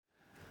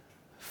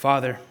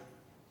Father,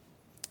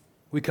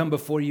 we come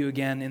before you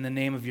again in the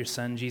name of your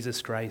Son, Jesus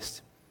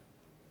Christ,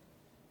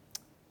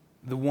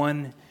 the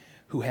one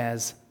who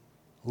has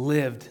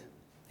lived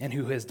and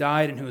who has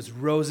died and who has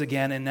rose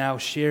again and now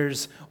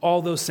shares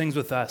all those things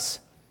with us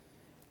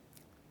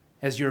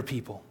as your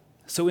people.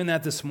 So in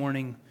that this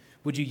morning,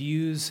 would you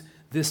use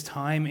this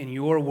time in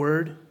your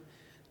word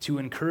to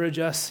encourage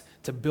us,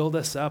 to build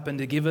us up, and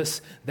to give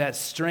us that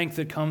strength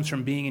that comes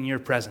from being in your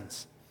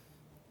presence?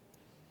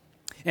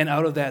 And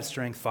out of that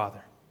strength,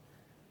 Father,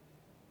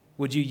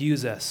 would you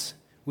use us?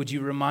 Would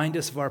you remind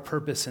us of our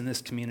purpose in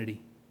this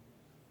community?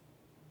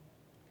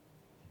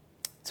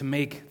 To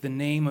make the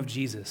name of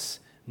Jesus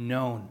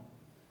known,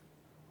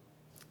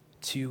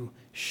 to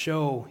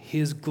show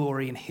his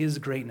glory and his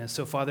greatness.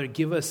 So, Father,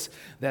 give us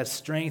that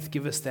strength,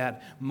 give us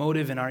that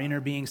motive in our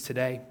inner beings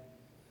today,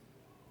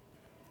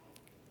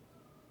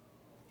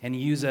 and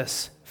use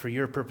us for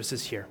your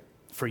purposes here,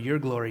 for your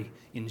glory,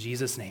 in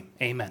Jesus' name.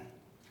 Amen.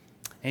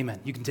 Amen.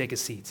 You can take a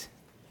seat.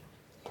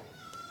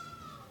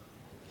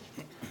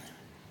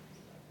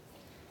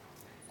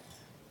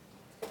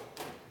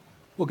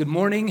 Well, good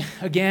morning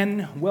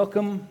again.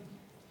 Welcome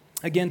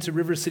again to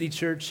River City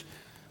Church.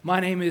 My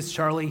name is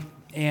Charlie,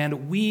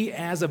 and we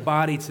as a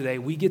body today,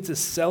 we get to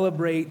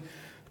celebrate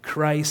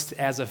Christ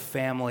as a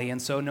family.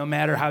 And so no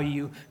matter how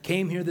you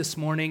came here this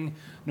morning,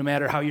 no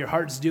matter how your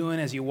heart's doing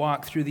as you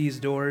walk through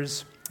these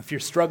doors, if you're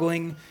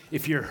struggling,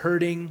 if you're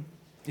hurting,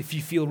 if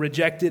you feel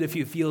rejected, if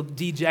you feel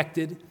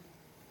dejected,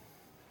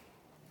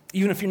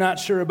 even if you're not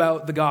sure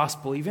about the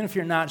gospel, even if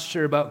you're not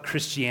sure about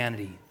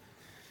Christianity,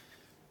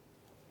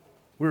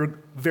 we're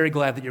very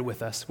glad that you're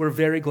with us. We're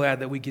very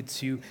glad that we get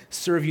to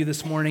serve you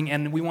this morning,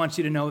 and we want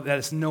you to know that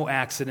it's no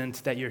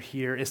accident that you're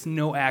here. It's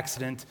no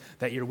accident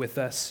that you're with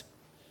us.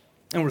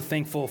 And we're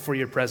thankful for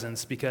your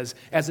presence because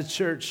as a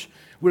church,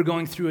 we're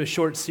going through a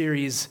short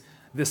series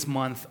this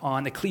month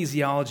on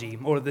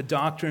ecclesiology, or the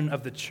doctrine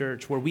of the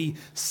church, where we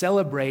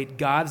celebrate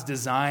God's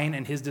design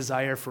and his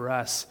desire for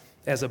us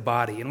as a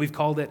body. And we've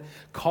called it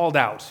Called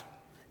Out.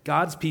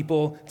 God's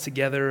people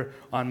together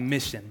on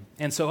mission.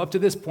 And so up to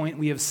this point,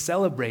 we have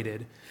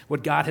celebrated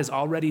what God has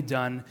already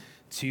done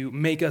to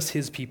make us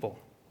his people.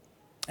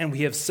 And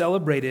we have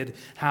celebrated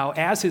how,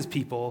 as his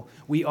people,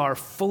 we are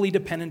fully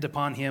dependent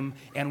upon him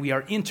and we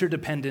are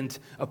interdependent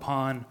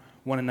upon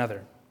one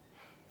another.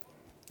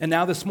 And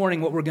now this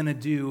morning, what we're going to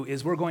do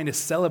is we're going to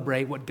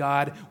celebrate what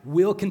God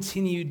will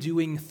continue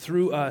doing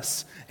through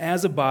us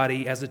as a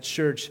body, as a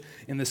church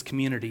in this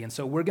community. And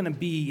so we're going to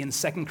be in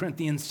 2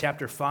 Corinthians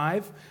chapter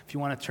 5. If you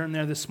want to turn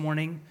there this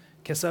morning,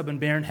 Kesub and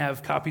Baron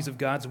have copies of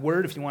God's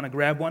Word. If you want to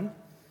grab one,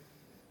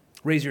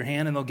 raise your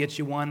hand and they'll get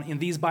you one. In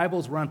these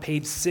Bibles, we're on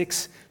page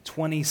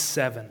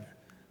 627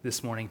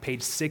 this morning,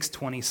 page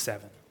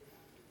 627.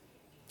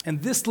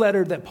 And this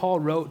letter that Paul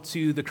wrote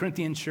to the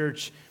Corinthian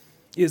church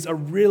is a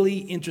really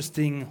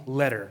interesting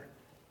letter.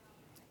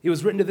 It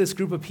was written to this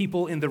group of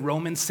people in the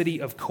Roman city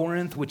of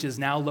Corinth, which is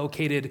now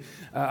located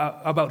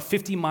about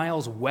 50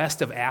 miles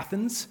west of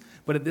Athens.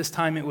 But at this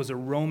time, it was a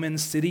Roman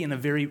city and a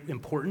very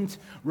important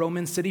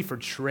Roman city for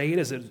trade,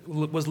 as it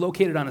was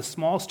located on a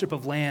small strip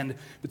of land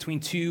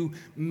between two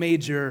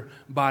major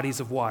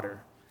bodies of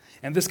water.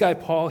 And this guy,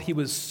 Paul, he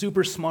was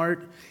super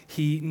smart.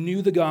 He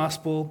knew the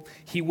gospel.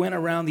 He went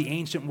around the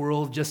ancient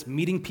world just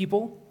meeting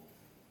people,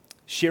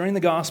 sharing the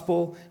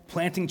gospel,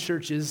 planting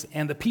churches,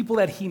 and the people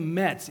that he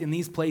met in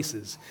these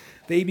places,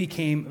 they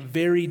became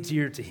very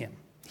dear to him.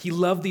 He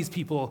loved these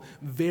people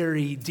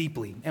very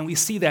deeply, and we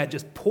see that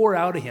just pour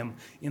out of him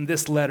in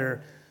this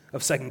letter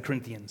of 2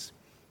 Corinthians.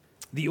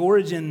 The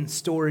origin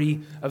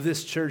story of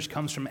this church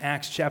comes from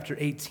Acts chapter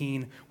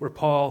 18, where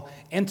Paul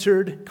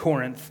entered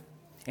Corinth,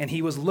 and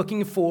he was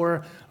looking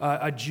for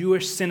a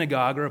Jewish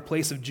synagogue or a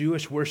place of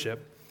Jewish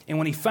worship, and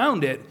when he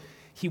found it,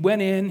 he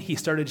went in, he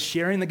started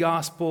sharing the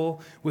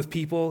gospel with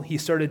people, he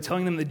started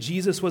telling them that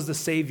Jesus was the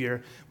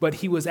Savior, but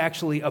he was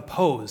actually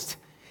opposed.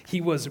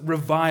 He was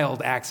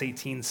reviled, Acts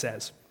 18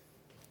 says.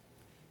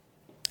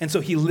 And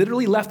so he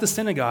literally left the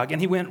synagogue and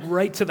he went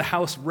right to the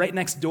house right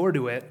next door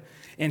to it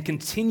and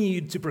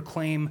continued to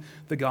proclaim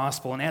the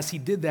gospel. And as he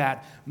did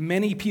that,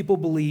 many people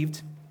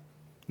believed,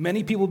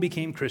 many people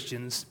became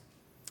Christians,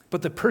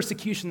 but the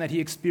persecution that he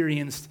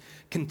experienced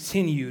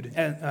continued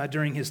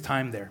during his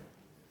time there.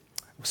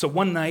 So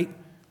one night,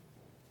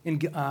 in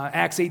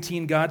Acts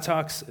 18, God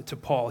talks to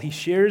Paul. He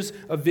shares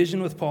a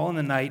vision with Paul in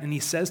the night, and he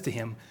says to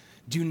him,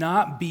 "Do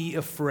not be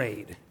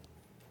afraid,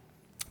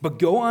 but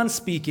go on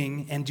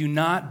speaking and do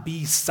not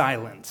be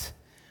silent,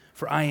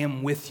 for I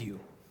am with you,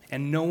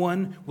 and no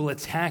one will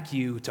attack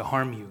you to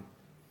harm you.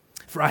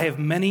 For I have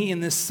many in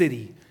this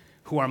city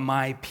who are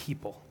my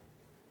people."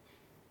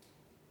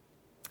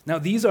 Now,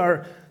 these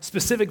are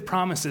specific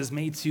promises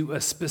made to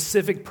a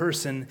specific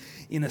person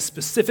in a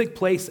specific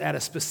place at a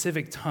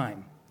specific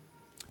time.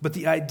 But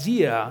the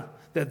idea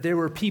that there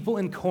were people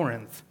in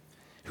Corinth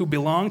who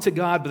belonged to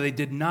God, but they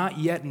did not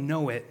yet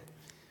know it,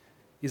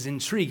 is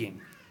intriguing.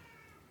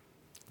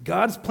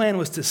 God's plan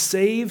was to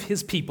save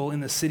his people in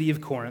the city of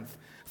Corinth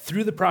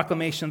through the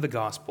proclamation of the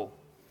gospel.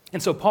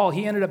 And so Paul,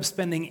 he ended up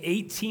spending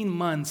 18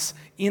 months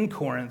in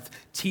Corinth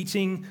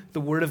teaching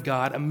the word of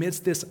God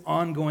amidst this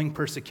ongoing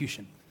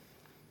persecution.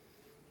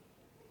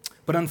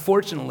 But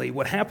unfortunately,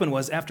 what happened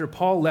was after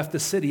Paul left the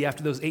city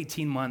after those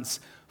 18 months,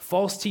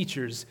 false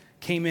teachers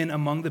came in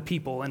among the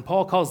people, and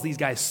Paul calls these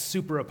guys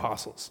super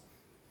apostles.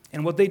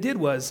 And what they did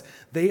was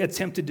they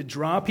attempted to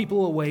draw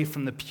people away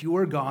from the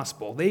pure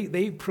gospel.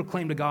 They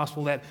proclaimed a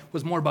gospel that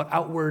was more about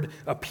outward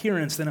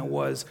appearance than it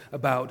was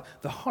about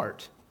the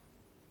heart.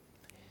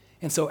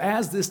 And so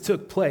as this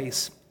took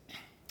place,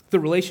 the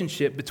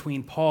relationship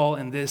between Paul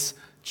and this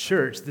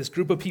church, this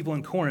group of people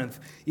in Corinth,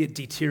 it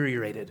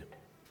deteriorated.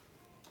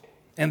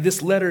 And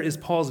this letter is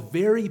Paul's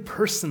very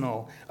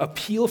personal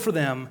appeal for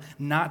them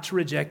not to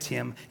reject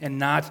him and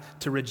not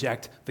to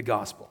reject the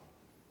gospel.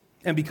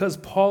 And because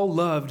Paul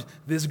loved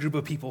this group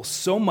of people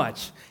so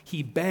much,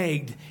 he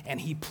begged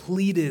and he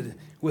pleaded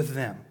with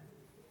them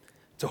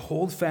to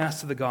hold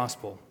fast to the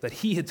gospel that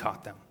he had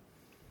taught them.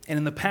 And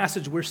in the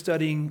passage we're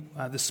studying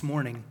this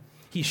morning,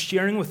 he's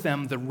sharing with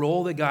them the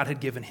role that God had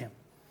given him,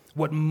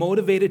 what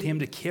motivated him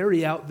to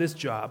carry out this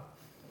job,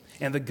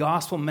 and the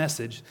gospel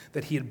message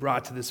that he had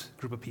brought to this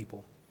group of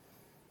people.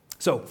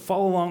 So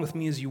follow along with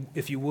me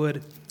if you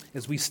would,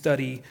 as we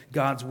study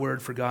God's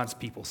word for God's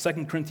people.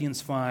 2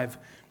 Corinthians 5,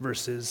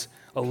 verses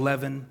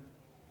 11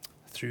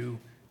 through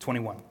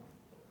 21.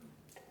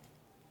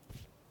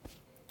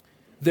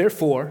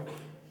 Therefore,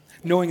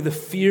 knowing the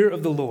fear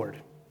of the Lord,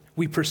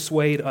 we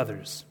persuade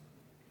others.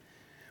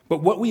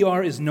 But what we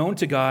are is known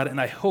to God,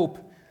 and I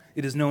hope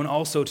it is known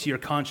also to your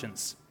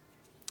conscience.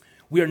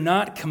 We are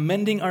not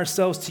commending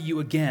ourselves to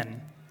you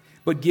again,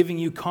 but giving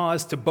you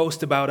cause to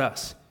boast about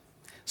us,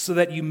 so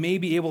that you may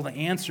be able to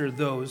answer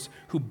those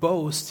who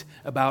boast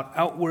about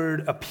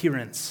outward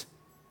appearance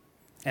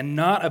and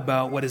not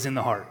about what is in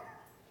the heart.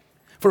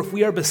 For if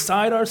we are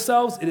beside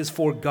ourselves, it is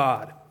for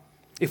God.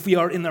 If we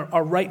are in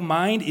our right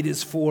mind, it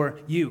is for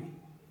you.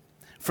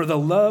 For the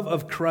love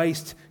of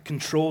Christ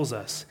controls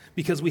us,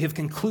 because we have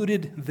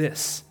concluded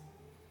this,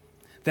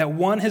 that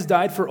one has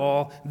died for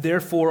all,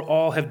 therefore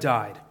all have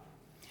died.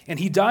 And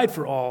he died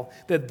for all,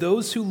 that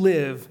those who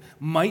live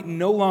might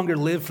no longer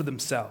live for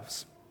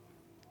themselves,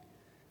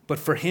 but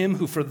for him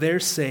who for their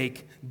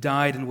sake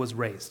died and was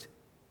raised.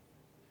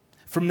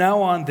 From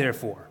now on,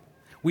 therefore,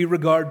 we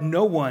regard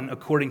no one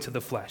according to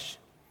the flesh.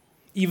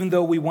 Even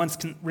though we once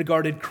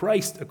regarded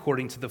Christ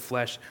according to the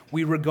flesh,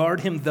 we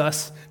regard him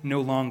thus no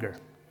longer.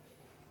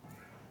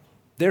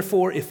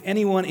 Therefore, if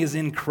anyone is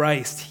in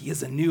Christ, he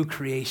is a new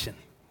creation.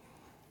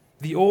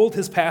 The old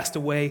has passed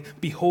away.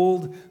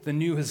 Behold, the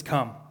new has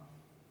come.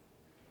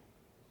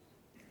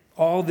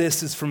 All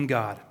this is from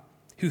God,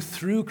 who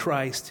through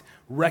Christ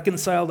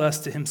reconciled us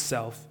to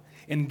himself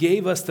and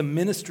gave us the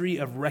ministry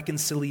of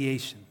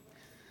reconciliation.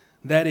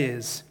 That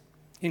is,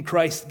 in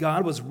Christ,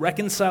 God was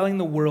reconciling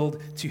the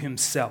world to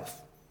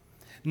himself,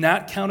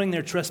 not counting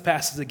their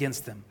trespasses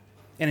against them,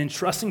 and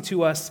entrusting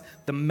to us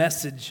the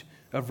message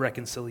of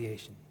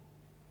reconciliation.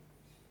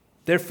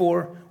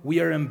 Therefore, we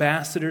are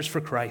ambassadors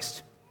for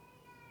Christ,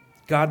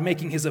 God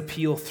making his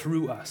appeal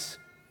through us.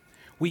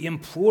 We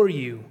implore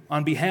you,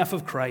 on behalf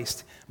of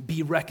Christ,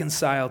 be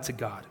reconciled to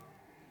God.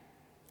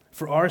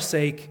 For our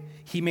sake,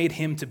 he made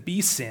him to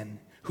be sin,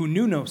 who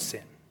knew no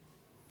sin,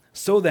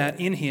 so that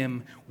in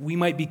him we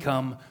might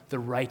become the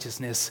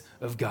righteousness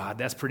of God.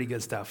 That's pretty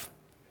good stuff.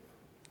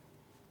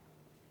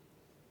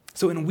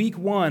 So in week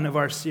 1 of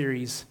our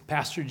series,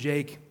 Pastor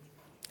Jake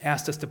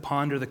asked us to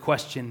ponder the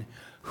question,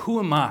 who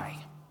am I?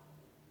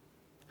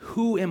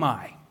 Who am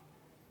I?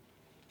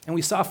 And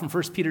we saw from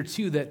 1 Peter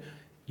 2 that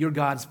you're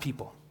God's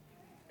people.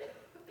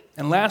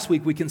 And last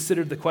week we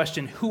considered the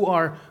question, who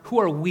are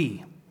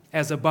we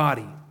as a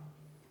body?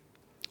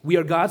 We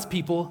are God's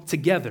people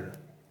together.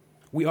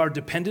 We are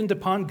dependent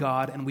upon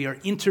God, and we are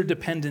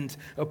interdependent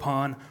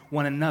upon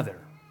one another.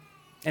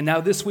 And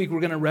now this week we're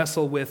going to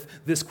wrestle with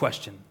this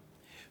question.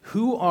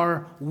 Who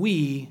are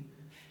we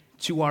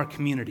to our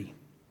community?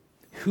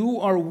 Who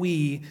are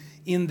we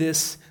in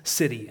this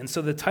city? And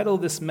so the title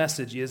of this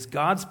message is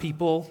God's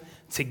People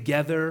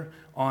Together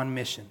on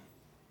Mission.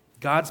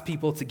 God's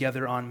People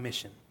Together on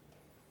Mission.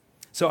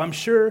 So I'm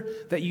sure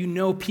that you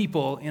know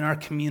people in our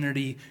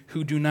community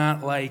who do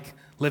not like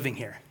living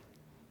here.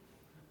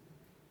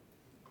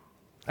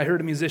 I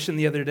heard a musician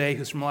the other day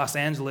who's from Los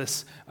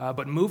Angeles,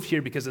 but moved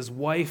here because his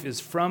wife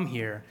is from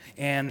here,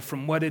 and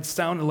from what it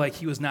sounded like,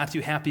 he was not too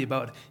happy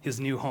about his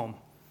new home.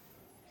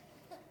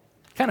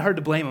 Kind of hard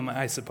to blame him,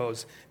 I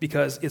suppose,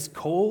 because it's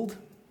cold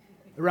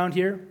around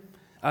here.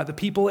 The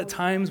people at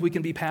times, we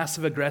can be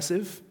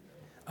passive-aggressive.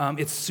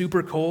 It's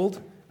super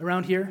cold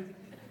around here.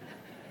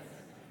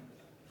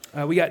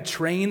 We got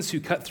trains who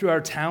cut through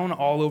our town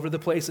all over the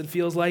place, it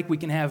feels like. We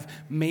can have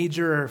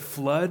major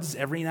floods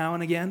every now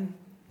and again.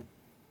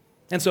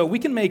 And so we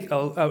can make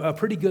a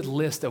pretty good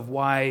list of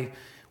why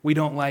we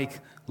don't like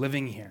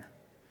living here.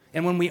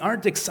 And when we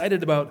aren't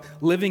excited about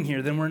living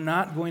here, then we're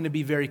not going to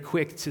be very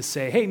quick to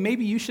say, hey,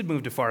 maybe you should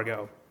move to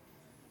Fargo.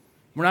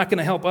 We're not going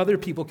to help other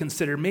people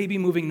consider maybe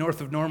moving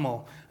north of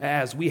Normal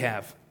as we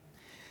have.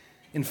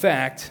 In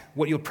fact,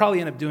 what you'll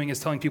probably end up doing is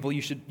telling people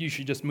you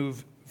should just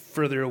move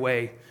further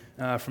away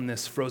from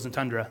this frozen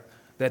tundra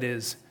that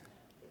is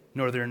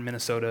northern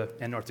Minnesota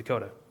and North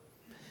Dakota.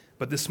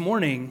 But this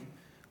morning,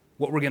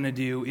 what we're going to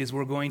do is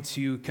we're going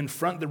to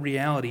confront the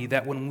reality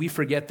that when we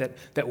forget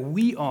that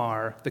we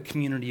are the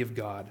community of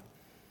God,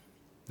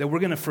 that we're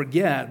going to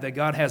forget that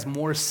God has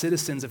more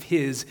citizens of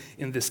His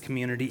in this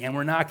community, and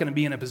we're not going to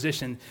be in a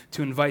position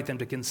to invite them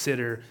to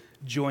consider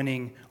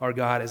joining our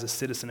God as a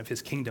citizen of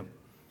His kingdom.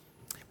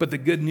 But the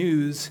good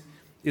news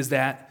is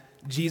that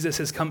Jesus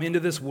has come into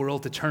this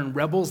world to turn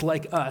rebels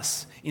like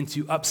us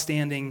into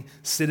upstanding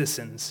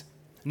citizens,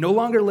 no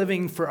longer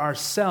living for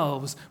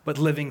ourselves, but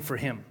living for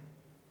Him.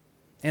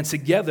 And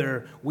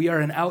together, we are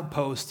an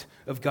outpost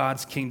of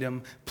God's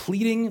kingdom,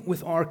 pleading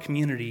with our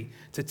community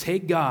to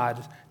take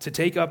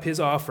up His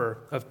offer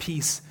of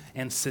peace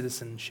and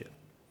citizenship.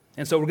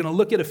 And so we're going to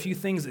look at a few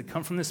things that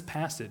come from this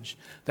passage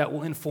that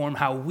will inform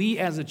how we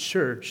as a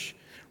church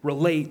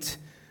relate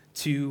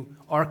to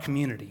our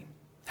community,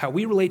 how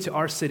we relate to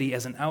our city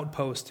as an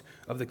outpost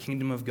of the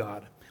kingdom of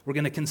God. We're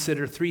going to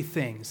consider three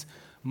things: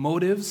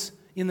 motives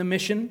in the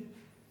mission,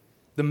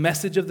 the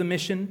message of the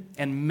mission,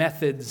 and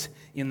methods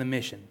in the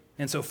mission.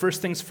 And so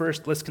first things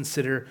first, let's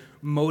consider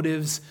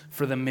motives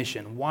for the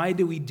mission. Why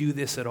do we do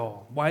this at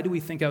all? Why do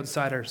we think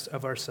outside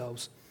of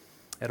ourselves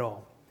at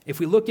all? If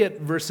we look at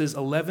verses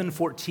 11,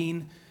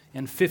 14,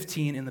 and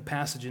 15 in the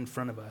passage in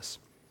front of us,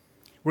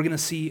 we're going to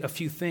see a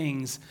few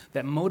things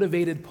that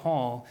motivated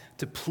Paul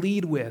to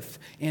plead with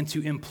and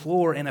to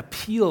implore and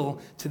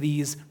appeal to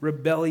these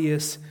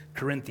rebellious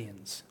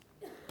Corinthians.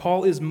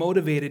 Paul is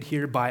motivated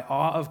here by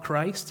awe of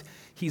Christ.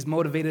 He's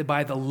motivated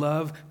by the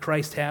love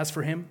Christ has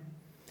for him.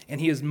 And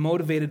he is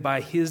motivated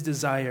by his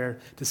desire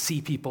to see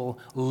people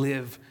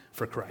live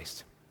for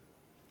Christ.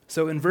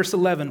 So in verse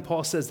 11,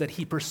 Paul says that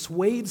he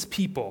persuades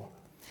people.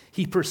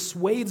 He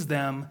persuades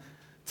them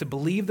to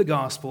believe the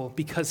gospel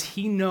because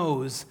he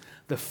knows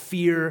the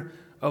fear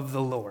of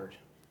the Lord.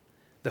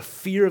 The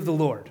fear of the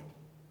Lord.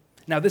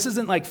 Now, this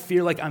isn't like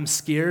fear like I'm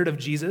scared of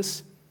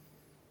Jesus,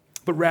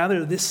 but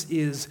rather this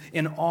is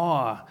an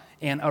awe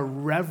and a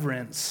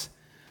reverence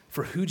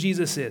for who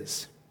Jesus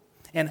is.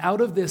 And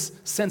out of this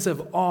sense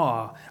of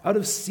awe, out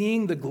of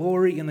seeing the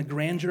glory and the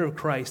grandeur of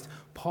Christ,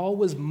 Paul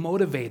was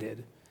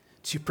motivated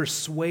to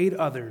persuade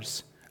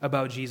others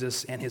about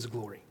Jesus and his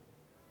glory.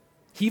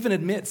 He even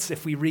admits,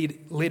 if we read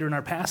later in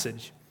our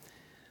passage,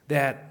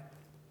 that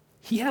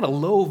he had a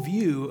low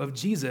view of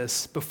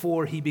Jesus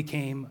before he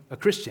became a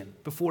Christian,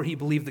 before he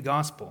believed the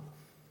gospel.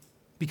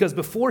 Because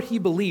before he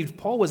believed,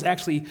 Paul was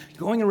actually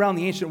going around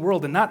the ancient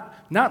world and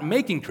not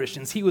making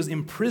Christians, he was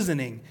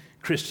imprisoning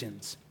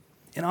Christians.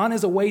 And on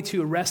his way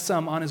to arrest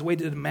some, on his way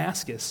to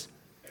Damascus,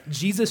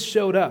 Jesus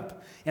showed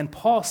up, and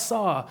Paul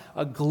saw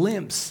a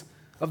glimpse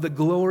of the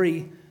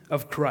glory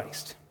of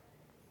Christ.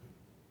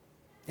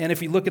 And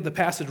if you look at the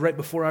passage right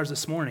before ours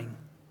this morning,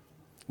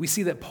 we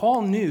see that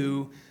Paul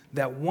knew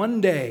that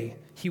one day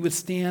he would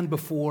stand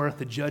before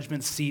the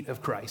judgment seat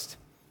of Christ.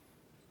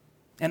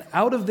 And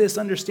out of this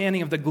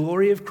understanding of the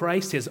glory of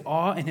Christ, his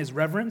awe and his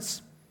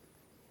reverence,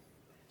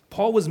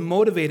 Paul was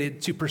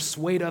motivated to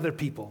persuade other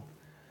people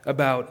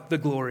about the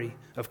glory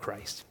of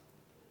Christ.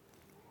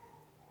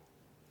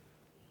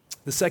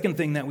 The second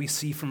thing that we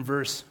see from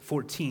verse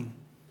 14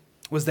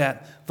 was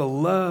that the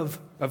love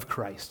of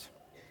Christ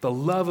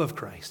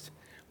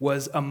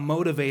was a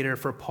motivator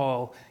for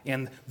Paul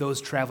and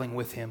those traveling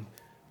with him,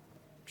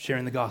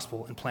 sharing the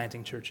gospel and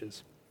planting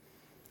churches.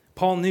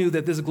 Paul knew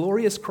that this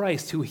glorious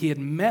Christ, who he had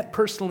met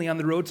personally on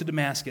the road to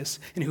Damascus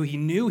and who he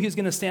knew he was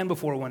going to stand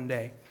before one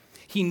day,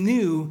 he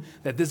knew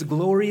that this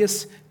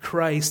glorious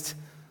Christ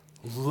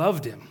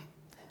loved him.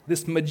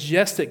 This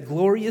majestic,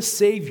 glorious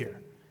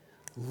Savior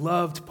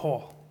loved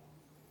Paul.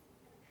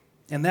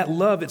 And that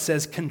love, it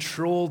says,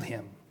 controlled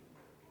him,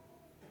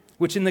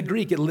 which in the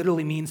Greek, it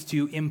literally means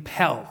to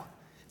impel,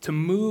 to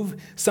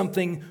move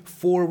something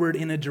forward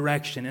in a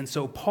direction. And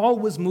so Paul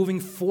was moving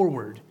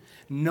forward,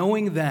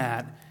 knowing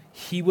that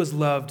he was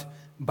loved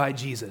by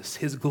Jesus,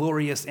 his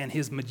glorious and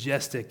his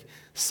majestic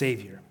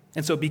Savior.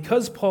 And so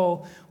because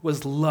Paul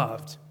was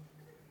loved,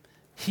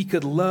 he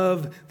could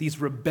love these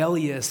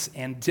rebellious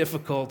and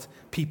difficult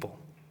people.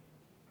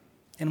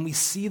 And we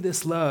see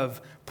this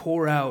love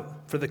pour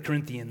out for the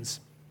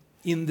Corinthians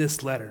in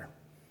this letter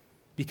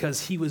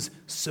because he was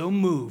so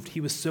moved,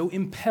 he was so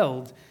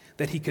impelled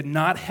that he could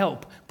not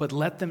help but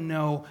let them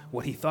know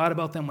what he thought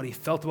about them, what he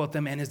felt about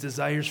them, and his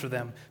desires for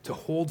them to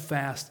hold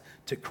fast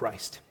to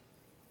Christ.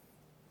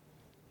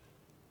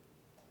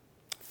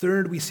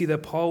 Third, we see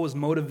that Paul was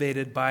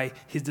motivated by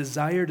his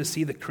desire to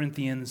see the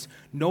Corinthians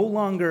no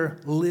longer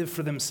live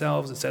for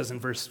themselves, it says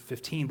in verse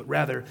 15, but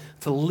rather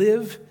to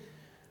live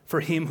for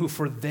him who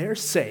for their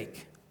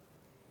sake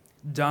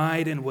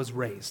died and was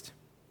raised.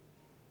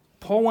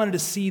 Paul wanted to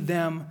see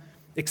them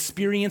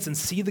experience and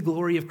see the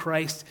glory of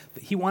Christ.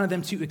 He wanted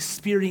them to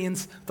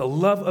experience the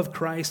love of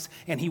Christ,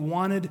 and he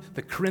wanted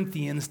the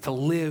Corinthians to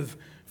live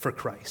for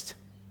Christ.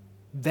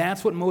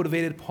 That's what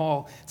motivated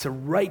Paul to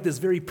write this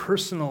very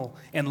personal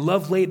and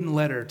love-laden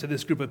letter to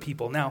this group of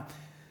people. Now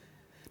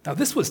Now,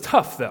 this was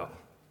tough, though,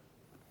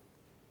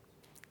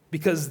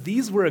 because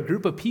these were a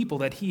group of people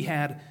that he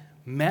had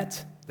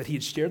met, that he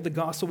had shared the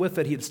gospel with,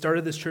 that he had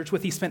started this church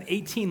with. He spent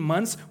 18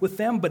 months with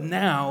them, but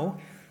now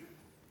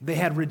they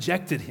had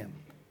rejected him.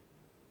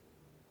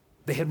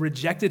 They had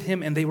rejected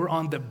him, and they were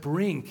on the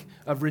brink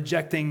of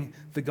rejecting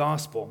the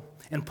gospel.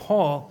 And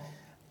Paul,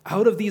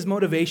 out of these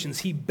motivations,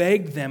 he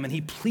begged them and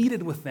he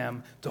pleaded with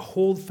them to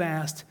hold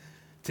fast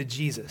to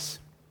Jesus.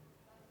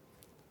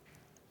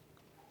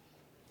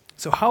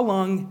 So how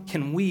long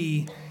can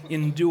we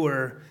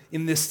endure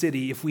in this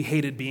city if we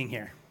hated being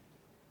here?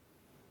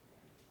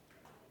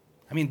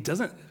 I mean,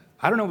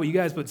 I don't know about you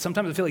guys, but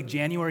sometimes I feel like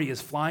January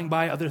is flying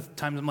by. Other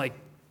times I'm like,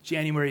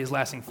 January is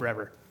lasting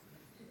forever.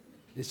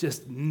 It's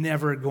just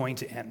never going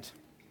to end.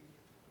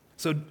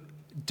 So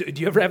do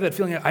you ever have that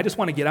feeling, I just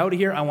want to get out of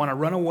here, I want to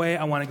run away,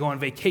 I want to go on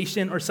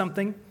vacation or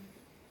something?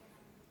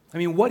 I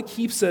mean, what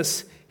keeps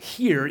us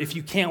here if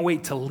you can't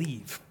wait to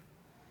leave?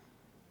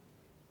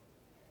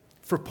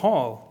 For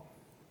Paul,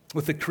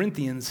 with the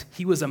Corinthians,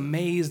 he was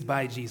amazed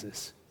by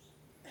Jesus.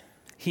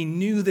 He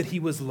knew that he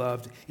was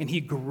loved, and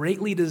he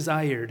greatly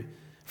desired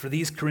for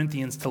these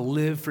Corinthians to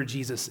live for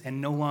Jesus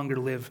and no longer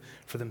live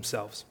for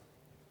themselves.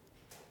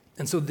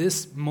 And so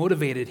this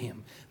motivated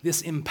him.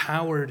 This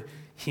empowered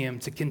him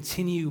to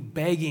continue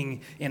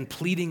begging and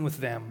pleading with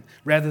them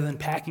rather than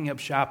packing up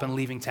shop and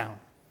leaving town.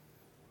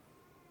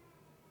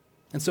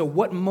 And so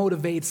what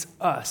motivates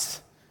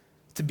us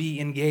to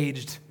be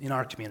engaged in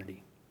our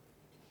community?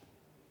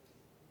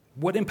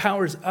 What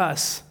empowers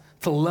us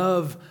to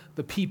love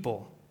the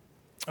people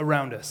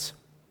around us?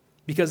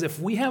 Because if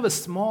we have a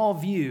small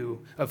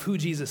view of who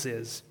Jesus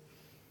is,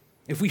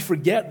 if we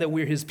forget that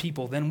we're his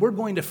people, then we're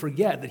going to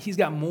forget that he's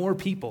got more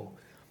people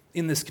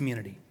in this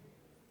community.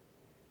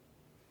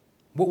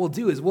 What we'll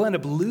do is we'll end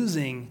up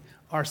losing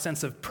our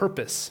sense of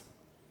purpose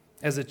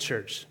as a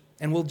church,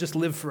 and we'll just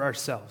live for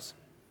ourselves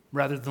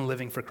rather than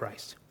living for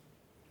Christ.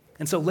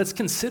 And so let's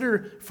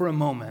consider for a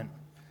moment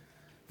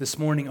this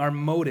morning our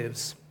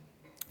motives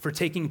for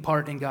taking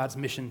part in God's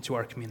mission to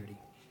our community.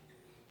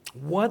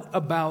 What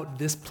about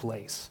this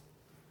place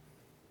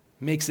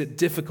makes it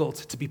difficult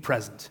to be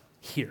present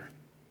here?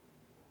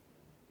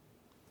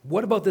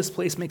 What about this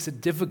place makes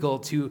it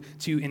difficult to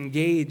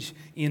engage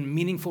in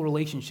meaningful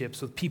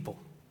relationships with people,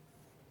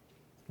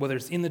 whether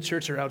it's in the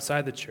church or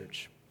outside the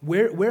church?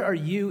 Where are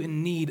you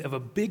in need of a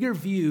bigger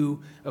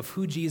view of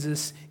who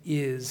Jesus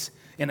is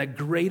and a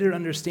greater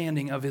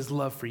understanding of his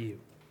love for you?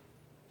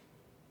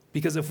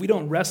 Because if we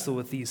don't wrestle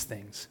with these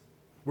things,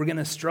 we're going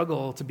to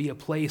struggle to be a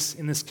place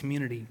in this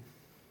community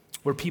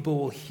where people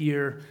will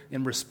hear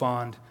and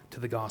respond to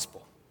the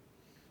gospel.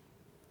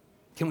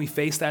 Can we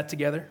face that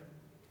together?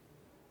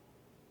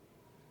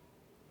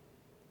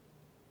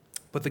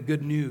 But the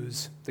good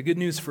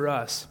news for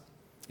us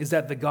is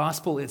that the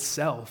gospel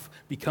itself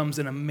becomes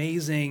an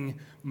amazing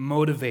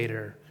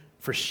motivator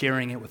for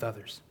sharing it with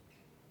others.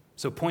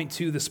 So point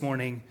 2 this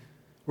morning,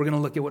 we're going to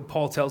look at what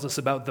Paul tells us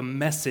about the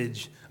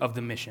message of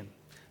the mission.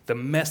 The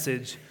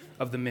message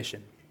of the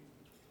mission.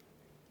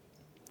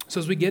 So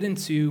as we get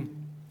into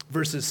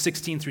verses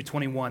 16 through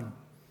 21,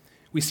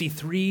 we see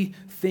 3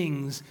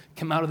 things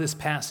come out of this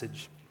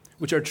passage,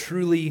 which are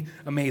truly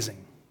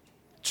amazing.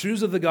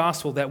 Truths of the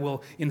gospel that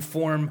will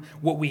inform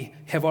what we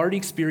have already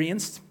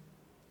experienced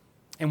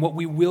and what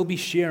we will be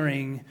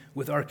sharing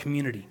with our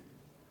community.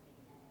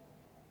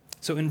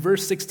 So in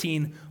verse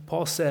 16,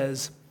 Paul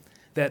says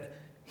that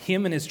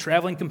him and his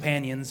traveling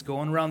companions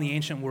going around the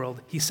ancient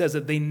world, he says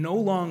that they no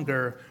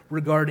longer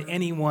regard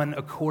anyone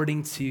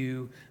according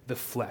to the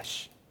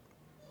flesh.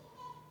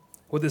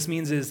 What this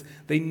means is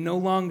they no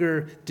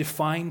longer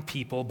define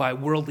people by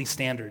worldly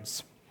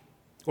standards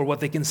or what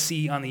they can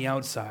see on the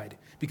outside.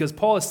 Because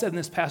Paul has said in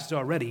this passage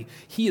already,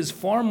 he is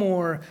far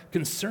more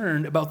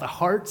concerned about the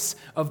hearts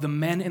of the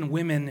men and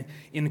women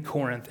in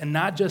Corinth and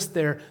not just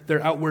their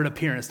outward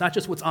appearance, not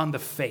just what's on the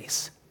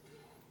face,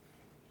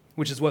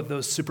 which is what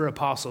those super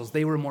apostles,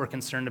 they were more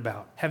concerned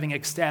about, having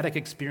ecstatic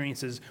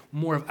experiences,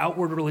 more of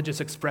outward religious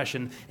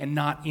expression and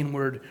not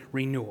inward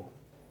renewal.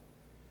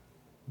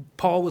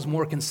 Paul was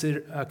more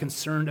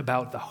concerned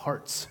about the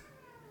hearts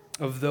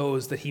of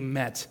those that he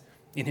met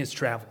in his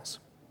travels.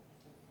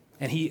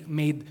 And he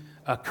made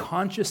a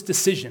conscious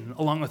decision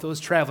along with those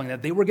traveling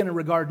that they were going to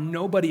regard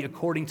nobody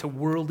according to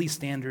worldly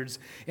standards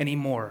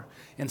anymore.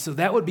 And so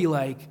that would be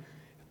like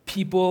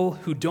people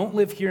who don't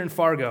live here in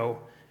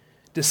Fargo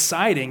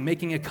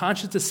making a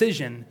conscious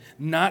decision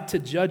not to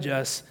judge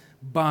us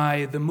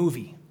by the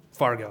movie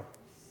Fargo.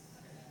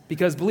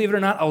 Because believe it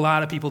or not, a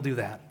lot of people do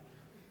that.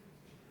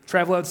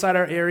 Travel outside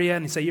our area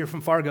and you say, you're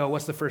from Fargo,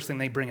 what's the first thing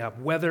they bring up?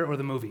 Weather or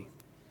the movie?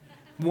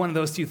 One of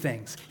those two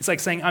things. It's like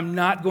saying, I'm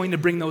not going to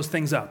bring those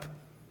things up.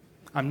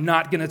 I'm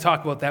not going to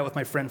talk about that with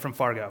my friend from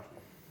Fargo.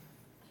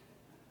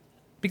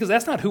 Because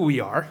that's not who we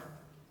are.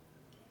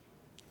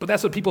 But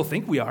that's what people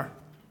think we are.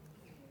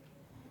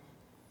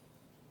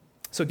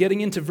 So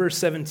getting into verse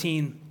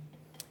 17,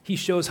 he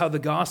shows how the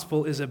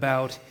gospel is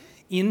about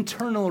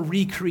internal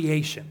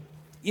recreation,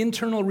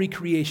 internal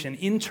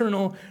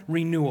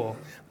renewal.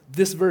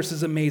 This verse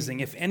is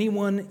amazing. If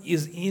anyone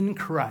is in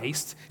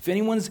Christ, if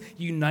anyone's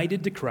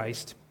united to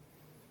Christ,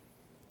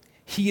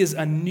 he is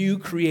a new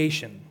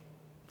creation.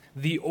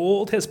 The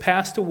old has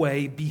passed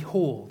away.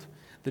 Behold,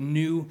 the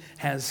new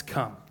has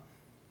come.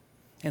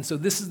 And so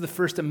this is the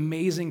first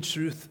amazing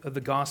truth of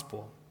the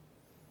gospel.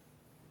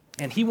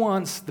 And he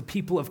wants the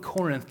people of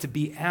Corinth to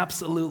be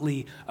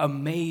absolutely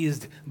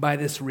amazed by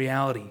this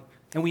reality.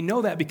 And we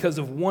know that because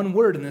of one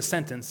word in this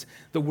sentence,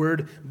 the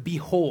word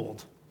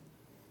behold.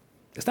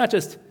 It's not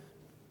just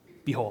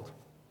behold.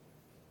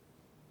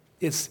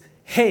 It's,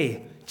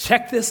 hey,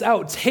 check this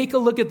out. Take a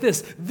look at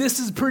this. This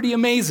is pretty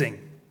amazing.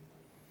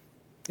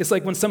 It's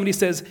like when somebody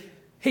says,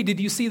 hey, did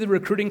you see the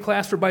recruiting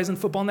class for Bison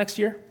football next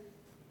year?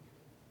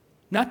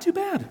 Not too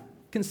bad,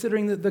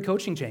 considering the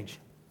coaching change.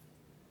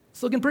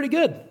 It's looking pretty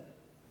good.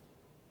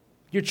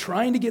 You're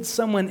trying to get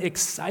someone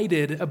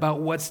excited about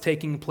what's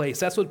taking place.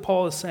 That's what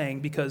Paul is saying,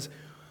 because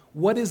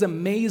what is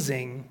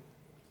amazing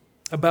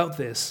about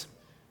this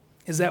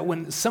is that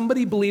when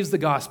somebody believes the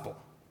gospel,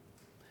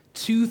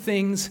 two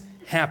things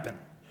happen.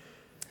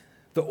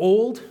 The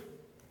old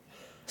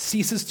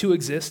ceases to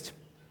exist,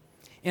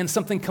 and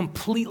something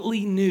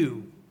completely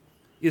new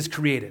is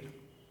created.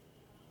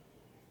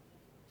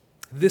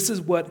 This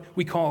is what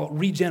we call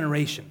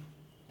regeneration,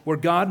 where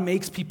God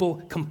makes people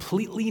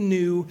completely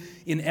new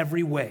in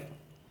every way.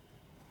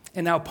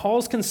 And now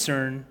Paul's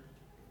concern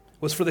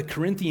was for the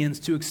Corinthians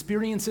to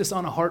experience this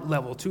on a heart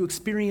level, to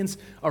experience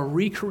a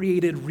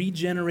recreated,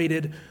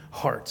 regenerated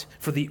heart,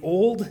 for the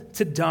old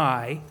to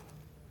die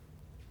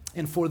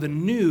and for the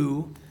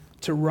new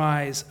to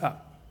rise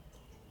up.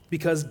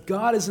 Because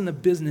God is in the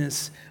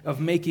business of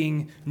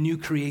making new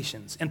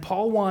creations. And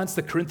Paul wants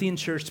the Corinthian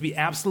church to be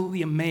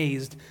absolutely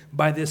amazed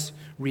by this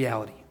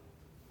reality.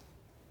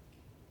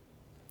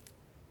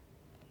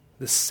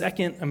 The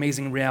second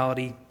amazing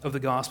reality of the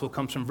gospel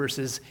comes from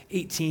verses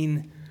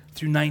 18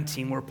 through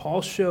 19, where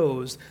Paul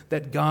shows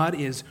that God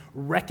is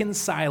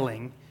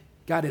reconciling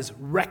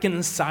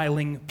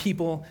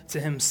people to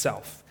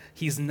himself.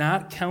 He's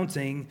not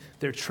counting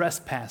their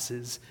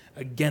trespasses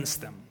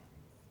against them.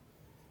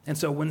 And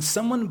so when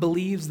someone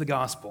believes the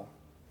gospel,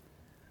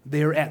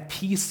 they're at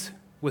peace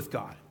with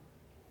God.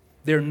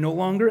 They're no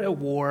longer at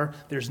war.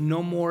 There's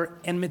no more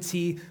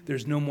enmity.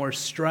 There's no more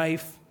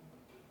strife.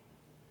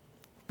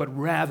 But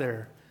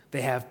rather,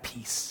 they have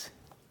peace.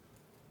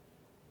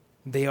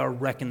 They are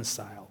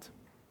reconciled.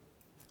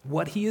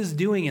 What he is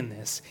doing in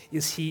this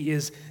is he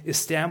is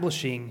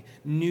establishing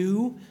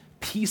new,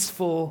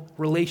 peaceful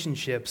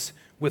relationships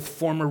with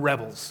former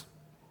rebels.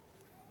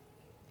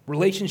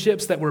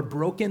 Relationships that were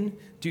broken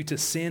due to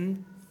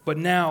sin, but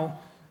now,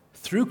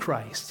 through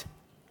Christ,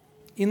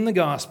 in the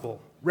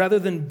gospel, rather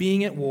than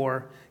being at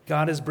war,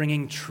 God is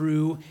bringing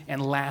true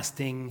and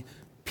lasting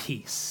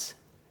peace.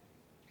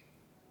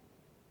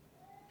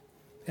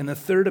 And the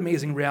third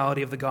amazing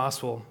reality of the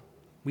gospel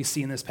we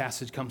see in this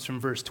passage comes from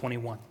verse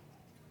 21,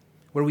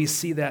 where we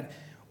see that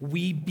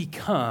we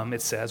become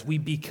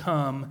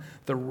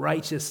the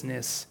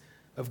righteousness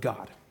of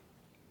God.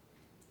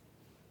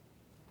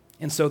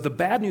 And so the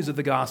bad news of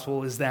the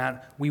gospel is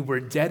that we were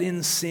dead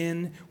in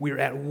sin, we were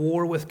at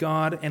war with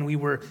God, and we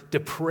were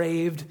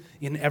depraved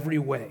in every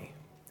way.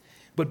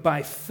 But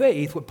by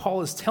faith, what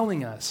Paul is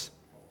telling us,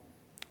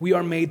 we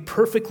are made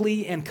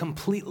perfectly and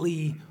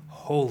completely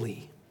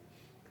holy.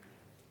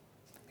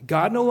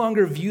 God no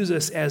longer views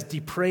us as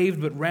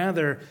depraved, but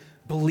rather,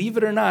 believe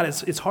it or not,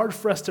 it's hard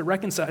for us to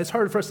reconcile. It's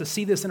hard for us to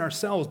see this in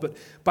ourselves, but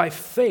by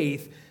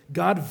faith,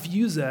 God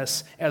views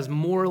us as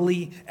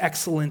morally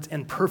excellent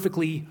and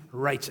perfectly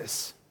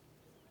righteous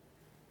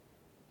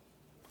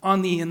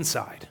on the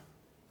inside.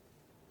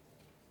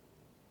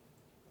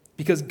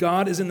 Because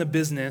God is in the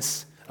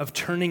business of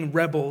turning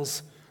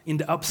rebels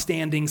into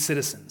upstanding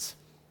citizens.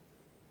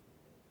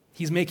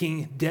 He's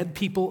making dead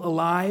people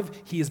alive.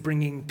 He is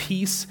bringing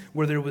peace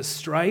where there was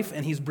strife,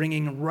 and he's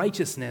bringing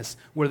righteousness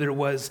where there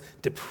was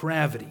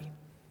depravity.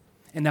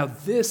 And now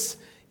this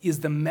is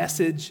the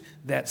message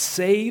that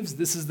saves.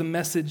 This is the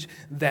message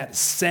that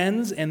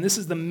sends, and this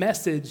is the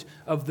message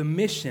of the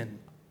mission.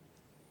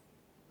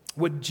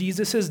 What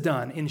Jesus has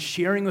done in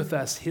sharing with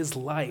us his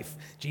life,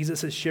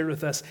 Jesus has shared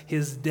with us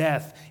his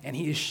death, and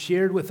he has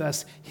shared with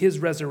us his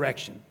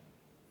resurrection.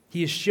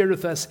 He has shared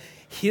with us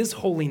his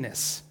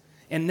holiness.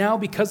 And now,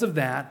 because of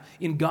that,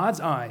 in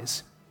God's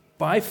eyes,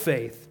 by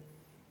faith,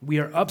 we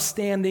are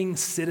upstanding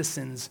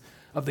citizens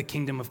of the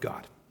kingdom of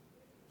God.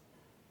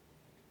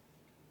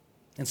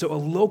 And so a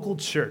local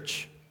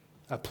church,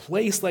 a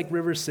place like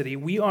River City,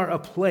 we are a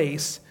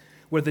place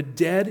where the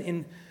dead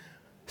in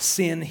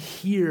sin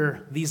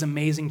hear these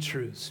amazing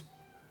truths.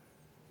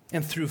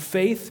 And through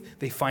faith,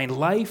 they find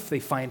life, they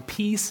find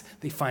peace,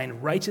 they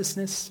find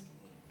righteousness.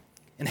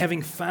 And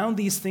having found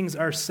these things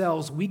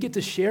ourselves, we get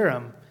to share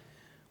them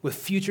with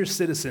future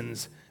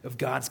citizens of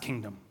God's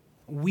kingdom.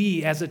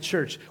 We, as a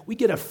church, we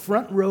get a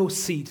front row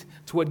seat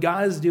to what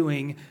God is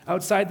doing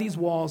outside these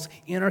walls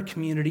in our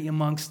community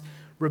amongst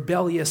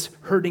rebellious,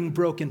 hurting,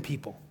 broken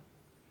people.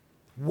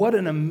 What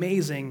an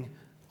amazing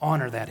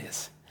honor that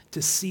is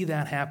to see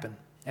that happen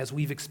as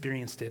we've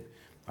experienced it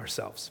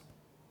ourselves.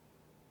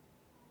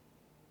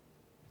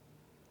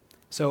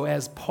 So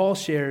as Paul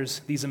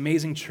shares these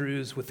amazing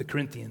truths with the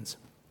Corinthians,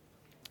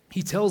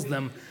 he tells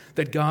them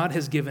that God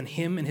has given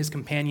him and his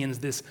companions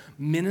this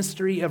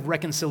ministry of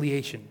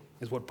reconciliation,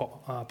 is what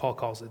Paul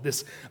calls it.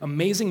 This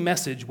amazing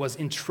message was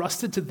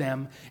entrusted to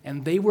them,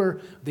 and they were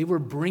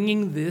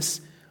bringing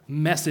this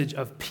message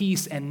of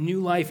peace and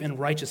new life and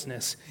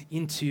righteousness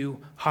into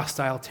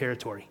hostile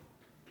territory.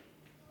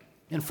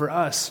 And for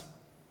us,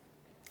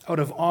 out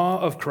of awe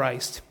of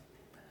Christ,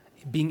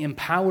 being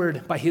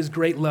empowered by his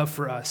great love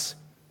for us,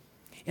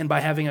 and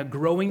by having a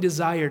growing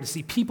desire to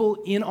see people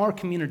in our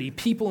community,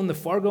 people in the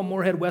Fargo,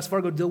 Moorhead, West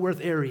Fargo, Dilworth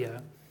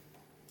area,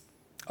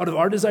 out of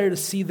our desire to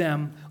see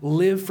them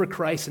live for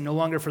Christ and no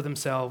longer for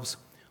themselves,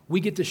 we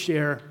get to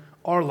share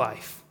our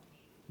life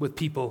with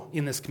people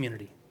in this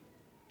community.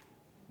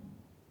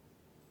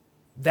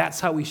 That's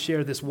how we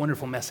share this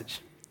wonderful message.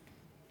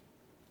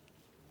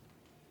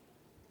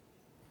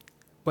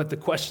 But the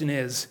question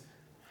is,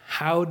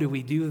 how do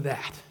we do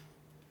that?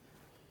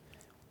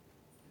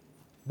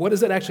 What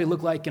does that actually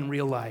look like in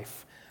real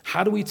life?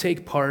 How do we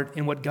take part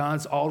in what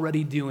God's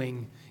already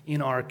doing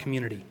in our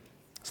community?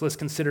 So let's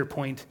consider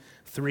point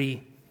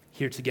 3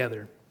 here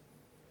together.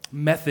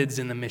 Methods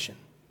in the mission.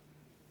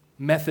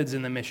 Methods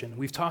in the mission.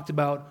 We've talked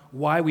about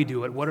why we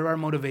do it. What are our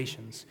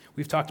motivations?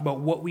 We've talked about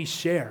what we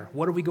share.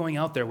 What are we going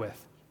out there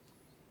with?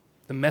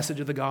 The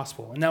message of the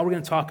gospel. And now we're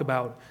going to talk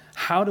about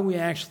how do we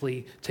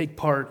actually take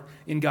part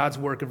in God's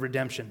work of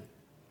redemption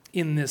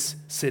in this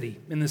city,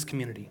 in this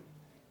community.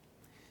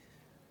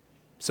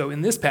 So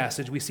in this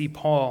passage, we see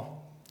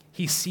Paul,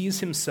 he sees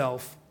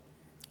himself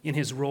in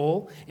his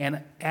role,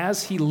 and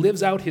as he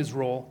lives out his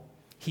role,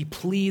 he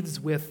pleads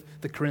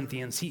with the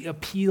Corinthians. He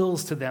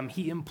appeals to them.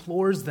 He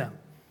implores them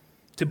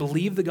to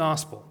believe the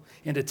gospel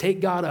and to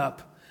take God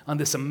up on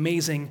this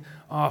amazing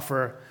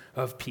offer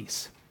of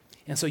peace.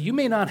 And so you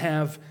may not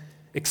have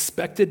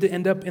expected to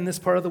end up in this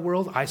part of the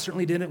world. I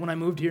certainly didn't when I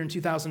moved here in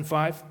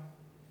 2005.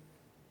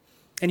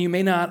 And you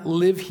may not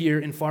live here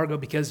in Fargo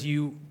because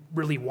you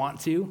really want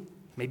to.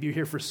 Maybe you're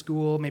here for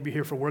school, maybe you're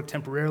here for work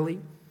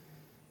temporarily.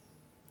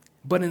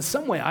 But in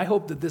some way, I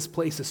hope that this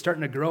place is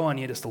starting to grow on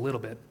you just a little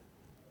bit.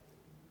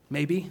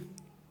 Maybe,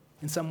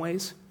 in some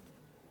ways.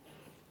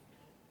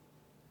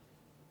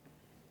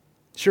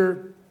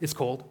 Sure, it's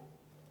cold.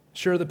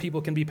 Sure, the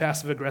people can be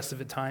passive-aggressive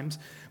at times.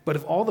 But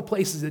of all the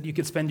places that you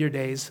could spend your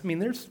days, I mean,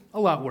 there's a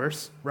lot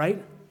worse,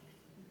 right?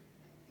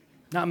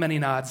 Not many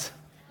nods.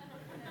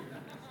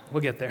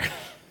 We'll get there.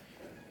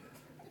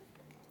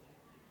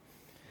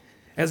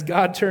 As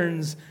God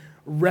turns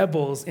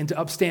rebels into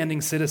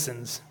upstanding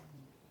citizens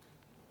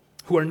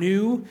who are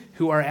new,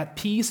 who are at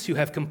peace, who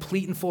have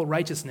complete and full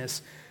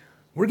righteousness,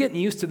 we're getting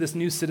used to this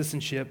new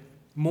citizenship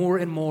more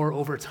and more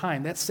over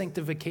time. That's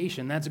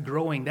sanctification. That's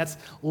growing. That's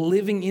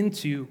living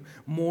into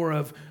more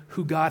of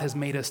who God has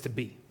made us to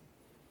be.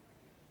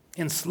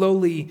 And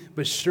slowly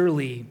but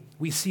surely,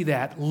 we see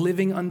that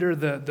living under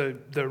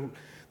the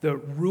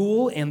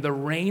rule and the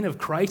reign of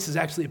Christ is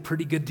actually a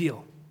pretty good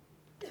deal,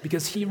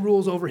 because he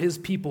rules over his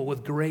people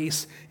with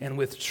grace and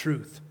with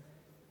truth.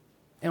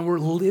 And we're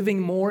living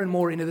more and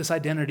more into this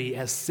identity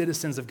as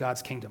citizens of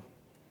God's kingdom.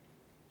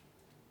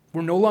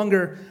 We're no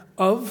longer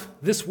of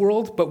this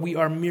world, but we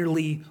are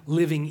merely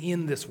living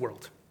in this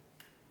world.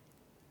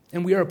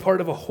 And we are a part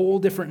of a whole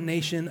different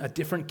nation, a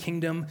different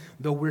kingdom,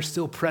 though we're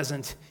still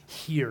present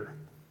here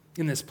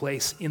in this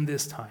place, in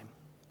this time.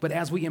 But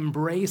as we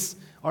embrace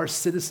our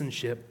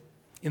citizenship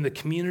in the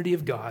community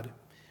of God,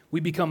 we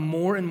become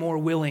more and more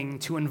willing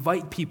to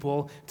invite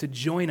people to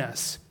join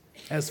us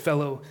as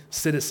fellow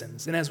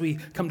citizens. And as we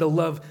come to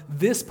love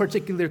this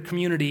particular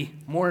community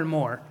more and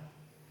more,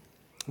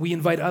 we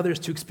invite others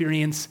to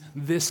experience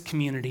this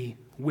community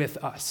with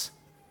us.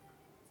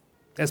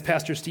 As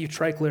Pastor Steve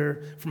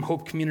Treichler from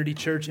Hope Community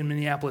Church in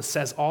Minneapolis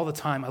says all the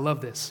time, I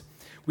love this,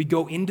 we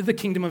go into the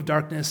kingdom of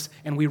darkness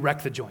and we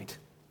wreck the joint.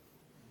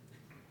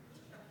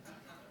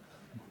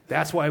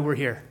 That's why we're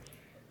here.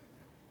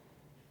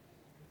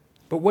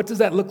 But what does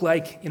that look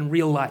like in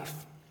real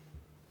life?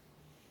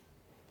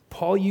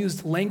 Paul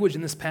used language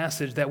in this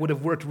passage that would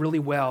have worked really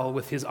well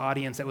with his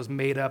audience that was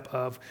made up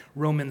of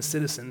Roman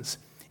citizens.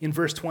 In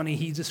verse 20,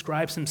 he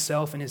describes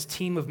himself and his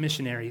team of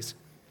missionaries.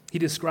 He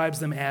describes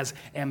them as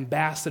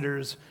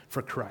ambassadors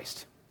for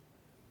Christ.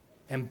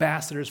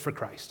 Ambassadors for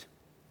Christ.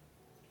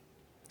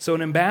 So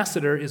an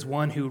ambassador is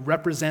one who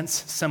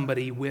represents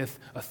somebody with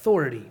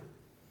authority,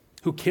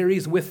 who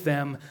carries with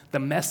them the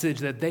message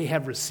that they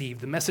have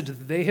received, the message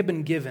that they have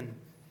been given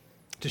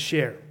to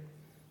share.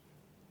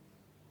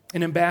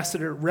 An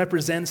ambassador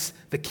represents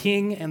the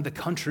king and the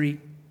country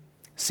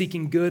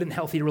seeking good and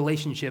healthy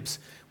relationships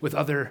with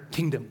other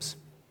kingdoms.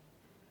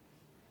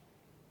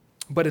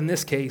 But in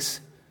this case,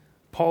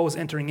 Paul was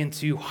entering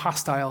into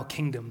hostile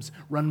kingdoms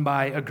run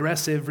by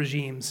aggressive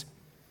regimes.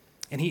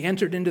 And he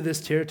entered into this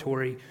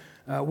territory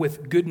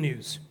with good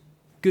news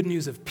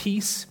of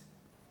peace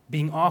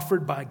being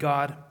offered by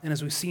God. And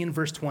as we see in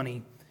verse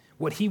 20,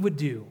 what he would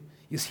do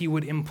is he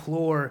would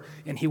implore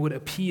and he would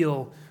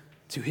appeal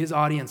to his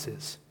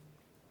audiences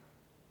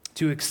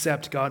to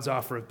accept God's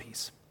offer of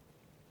peace.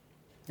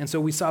 And so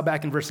we saw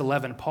back in verse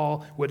 11,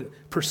 Paul would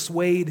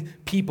persuade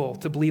people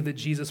to believe that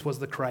Jesus was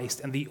the Christ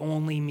and the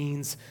only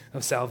means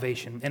of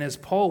salvation. And as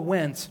Paul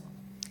went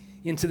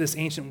into this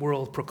ancient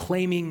world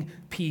proclaiming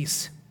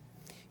peace,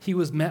 he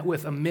was met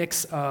with a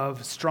mix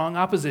of strong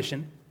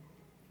opposition.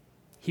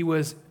 He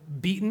was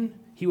beaten.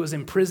 He was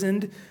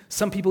imprisoned.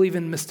 Some people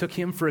even mistook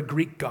him for a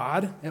Greek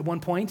god at one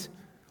point.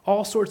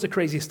 All sorts of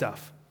crazy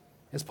stuff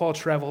as Paul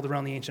traveled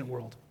around the ancient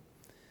world.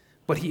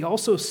 But he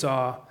also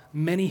saw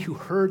many who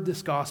heard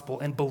this gospel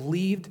and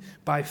believed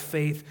by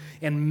faith,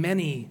 and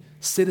many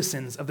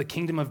citizens of the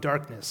kingdom of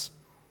darkness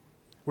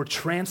were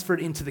transferred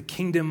into the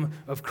kingdom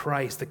of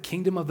Christ, the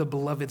kingdom of the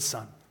beloved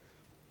Son.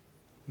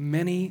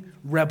 Many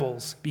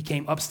rebels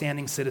became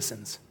upstanding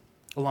citizens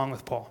along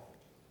with Paul.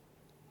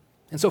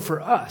 And so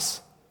for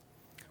us,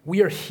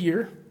 we are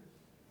here.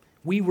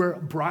 We were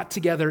brought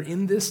together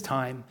in this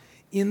time,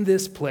 in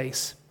this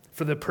place,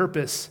 for the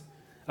purpose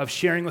of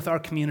sharing with our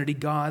community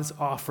God's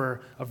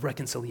offer of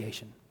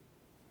reconciliation.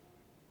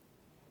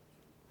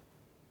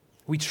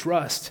 We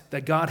trust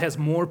that God has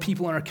more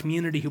people in our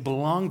community who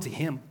belong to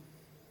Him,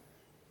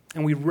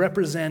 and we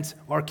represent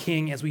our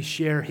King as we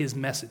share His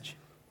message.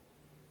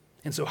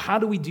 And so how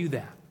do we do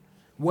that?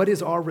 What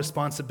is our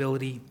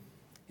responsibility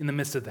in the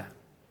midst of that?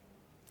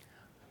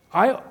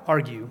 I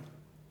argue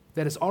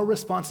that it's our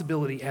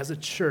responsibility as a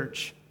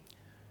church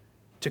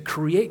to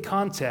create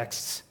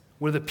contexts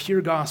where the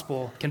pure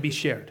gospel can be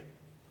shared.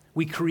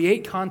 We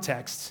create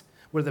contexts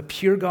where the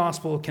pure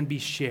gospel can be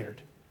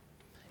shared.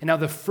 And now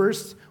the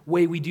first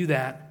way we do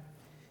that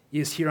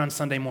is here on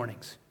Sunday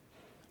mornings.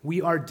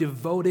 We are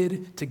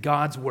devoted to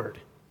God's word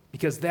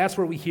because that's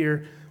where we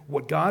hear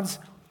what God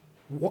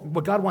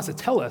wants to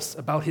tell us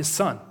about His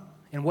Son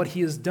and what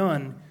He has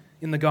done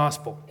in the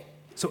gospel.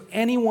 So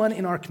anyone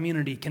in our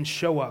community can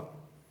show up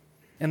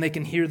and they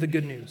can hear the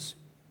good news.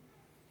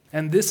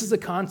 And this is a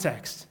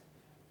context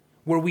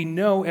where we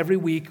know every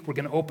week we're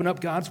going to open up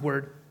God's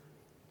word,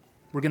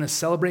 we're going to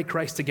celebrate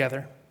Christ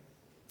together,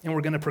 and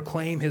we're going to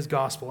proclaim His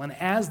gospel. And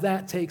as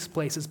that takes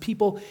place, as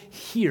people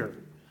hear,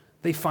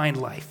 they find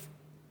life.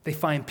 They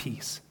find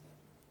peace.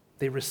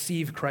 They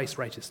receive Christ's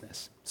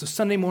righteousness. So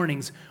Sunday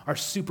mornings are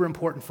super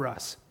important for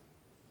us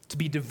to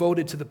be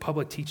devoted to the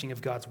public teaching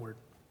of God's word.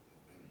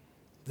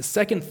 The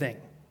second thing,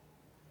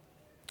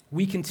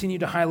 we continue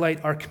to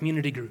highlight our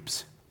community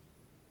groups.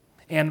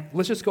 And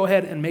let's just go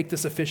ahead and make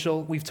this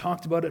official. We've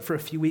talked about it for a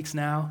few weeks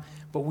now,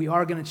 but we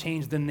are going to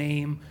change the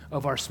name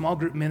of our small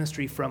group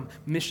ministry from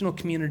missional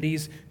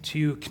communities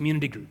to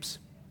community groups.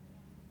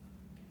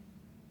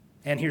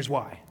 And here's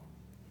why.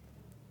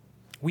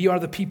 We are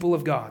the people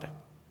of God.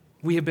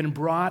 We have been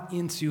brought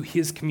into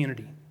His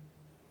community.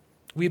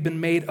 We have been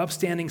made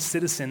upstanding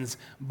citizens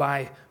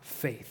by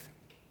faith.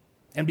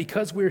 And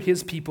because we're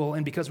His people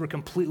and because we're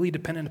completely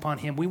dependent upon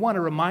Him, we want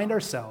to remind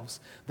ourselves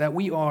that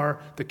we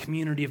are the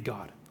community of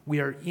God. We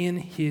are in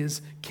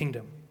His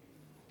kingdom.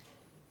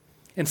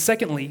 And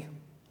secondly,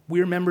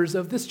 we are members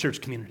of this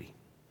church community.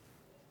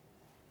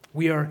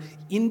 We are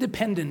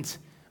interdependent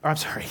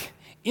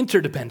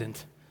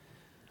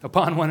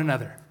upon one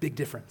another. Big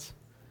difference.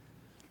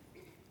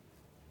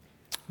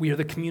 We are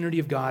the community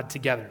of God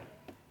together.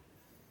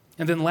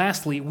 And then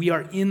lastly, we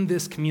are in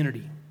this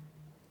community.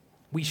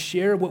 We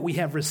share what we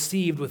have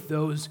received with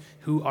those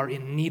who are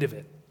in need of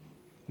it.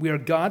 We are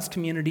God's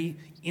community,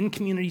 in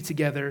community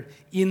together,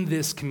 in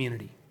this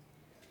community.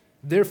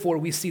 Therefore,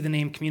 we see the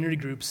name community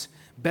groups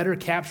better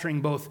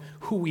capturing both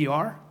who we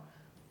are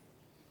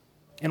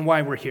and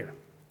why we're here.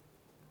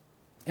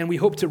 And we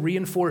hope to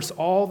reinforce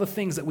all the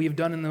things that we have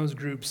done in those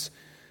groups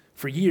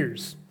for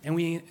years, and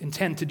we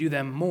intend to do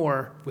them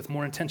more with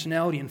more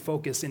intentionality and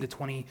focus into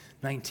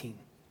 2019.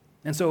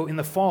 And so in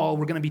the fall,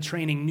 we're going to be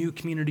training new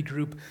community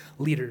group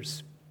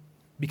leaders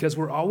because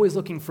we're always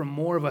looking for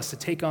more of us to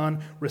take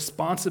on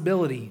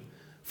responsibility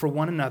for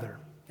one another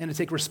and to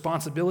take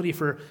responsibility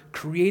for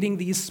creating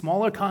these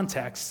smaller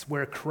contexts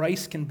where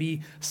Christ can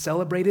be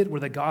celebrated,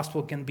 where the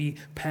gospel can be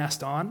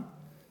passed on.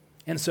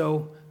 And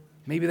so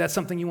maybe that's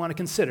something you want to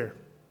consider,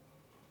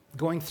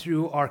 going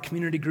through our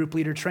community group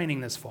leader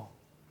training this fall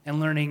and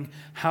learning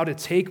how to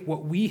take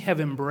what we have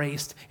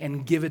embraced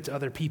and give it to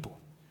other people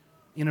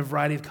in a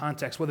variety of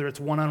contexts, whether it's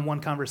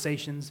one-on-one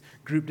conversations,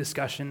 group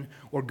discussion,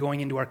 or going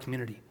into our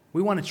community.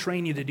 We want to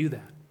train you to do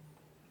that.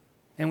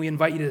 And we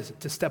invite you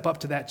to step up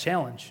to that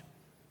challenge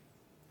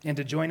and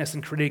to join us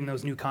in creating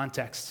those new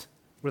contexts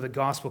where the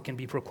gospel can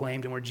be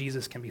proclaimed and where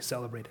Jesus can be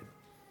celebrated.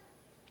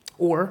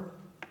 Or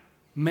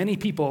many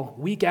people,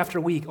 week after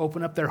week,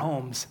 open up their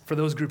homes for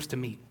those groups to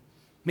meet.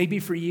 Maybe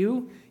for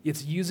you,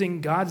 it's using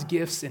God's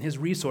gifts and His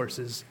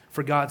resources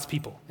for God's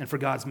people and for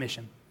God's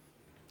mission.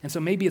 And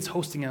so maybe it's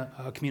hosting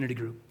a community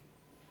group.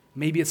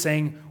 Maybe it's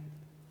saying,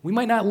 we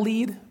might not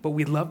lead, but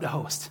we'd love to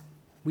host.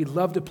 We'd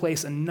love to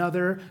place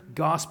another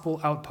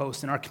gospel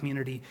outpost in our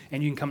community,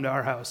 and you can come to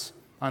our house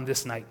on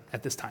this night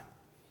at this time.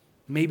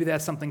 Maybe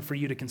that's something for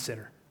you to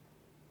consider.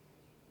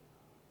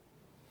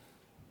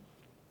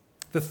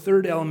 The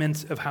third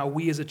element of how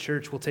we as a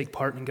church will take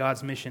part in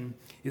God's mission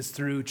is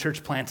through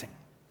church planting.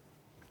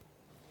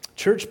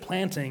 Church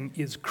planting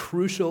is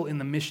crucial in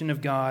the mission of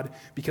God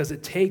because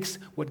it takes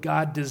what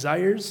God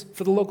desires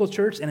for the local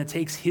church and it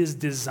takes his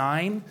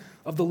design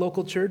of the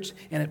local church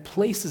and it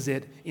places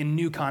it in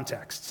new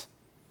contexts.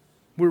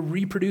 We're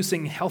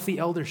reproducing healthy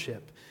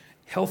eldership,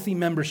 healthy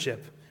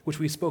membership, which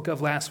we spoke of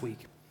last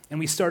week. And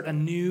we start a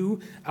new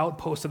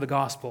outpost of the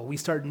gospel. We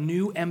start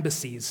new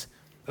embassies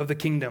of the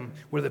kingdom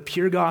where the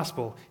pure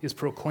gospel is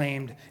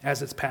proclaimed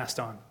as it's passed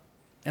on.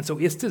 And so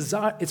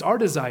it's our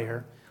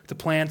desire to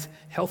plant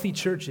healthy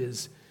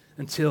churches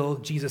until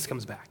Jesus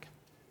comes back.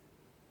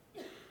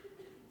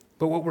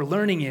 But what we're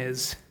learning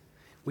is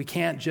we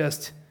can't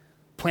just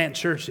plant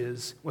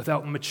churches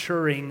without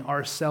maturing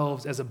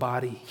ourselves as a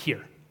body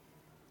here,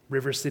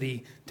 River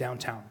City,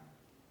 downtown.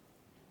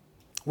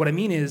 What I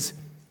mean is,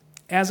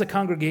 as a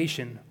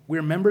congregation,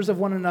 we're members of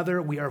one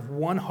another, we are of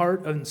one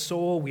heart and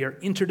soul, we are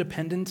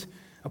interdependent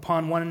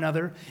upon one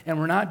another, and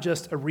we're not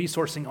just a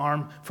resourcing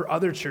arm for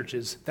other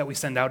churches that we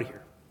send out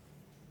here.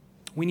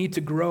 We need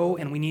to grow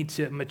and we need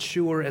to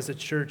mature as a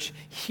church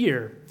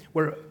here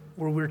where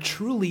we're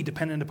truly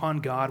dependent upon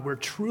God, we're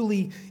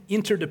truly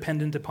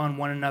interdependent upon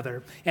one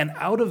another. And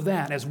out of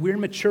that, as we're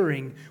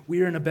maturing,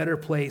 we're in a better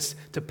place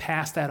to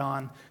pass that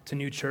on to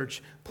new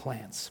church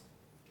plants.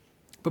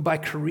 But by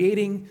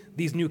creating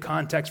these new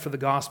contexts for the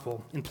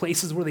gospel in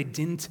places where they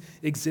didn't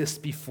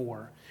exist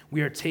before,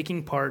 we are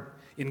taking part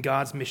in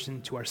God's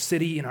mission to our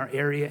city, in our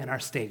area, and our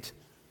state.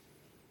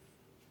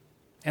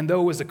 And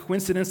though it was a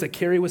coincidence that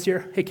Carrie was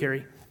here, hey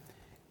Carrie,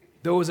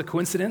 though it was a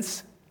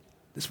coincidence,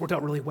 this worked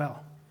out really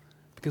well.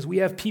 Because we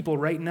have people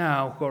right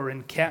now who are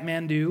in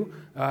Kathmandu,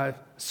 a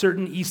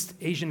certain East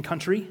Asian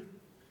country,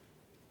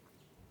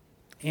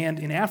 and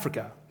in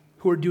Africa,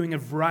 who are doing a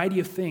variety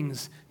of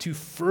things to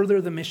further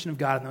the mission of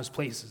God in those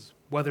places,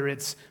 whether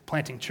it's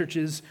planting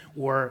churches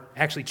or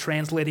actually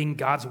translating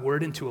God's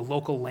word into a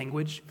local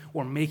language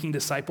or making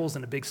disciples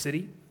in a big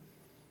city.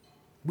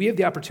 We have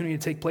the opportunity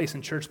to take place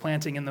in church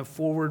planting and the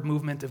forward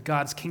movement of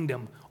God's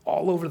kingdom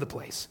all over the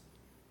place.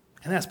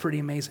 And that's pretty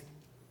amazing.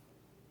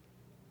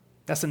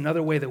 That's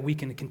another way that we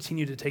can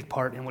continue to take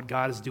part in what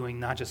God is doing,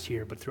 not just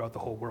here, but throughout the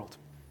whole world.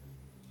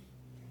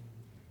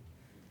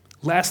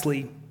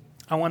 Lastly,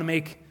 I want to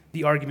make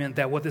the argument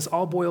that what this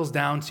all boils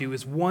down to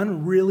is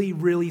one really,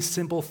 really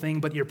simple thing,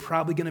 but you're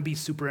probably going to be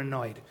super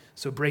annoyed.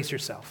 So brace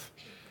yourself.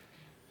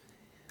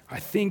 I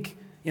think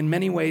in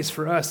many ways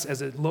for us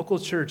as a local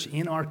church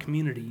in our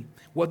community,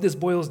 what this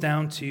boils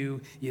down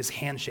to is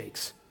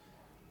handshakes.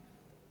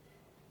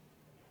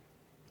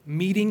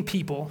 Meeting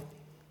people,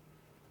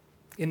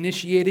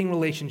 initiating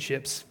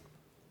relationships.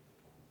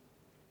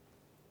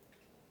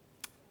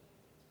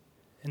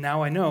 And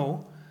now I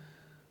know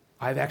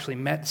I've actually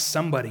met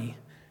somebody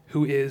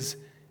who is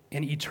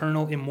an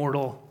eternal,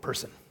 immortal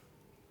person.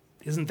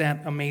 Isn't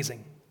that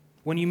amazing?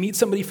 When you meet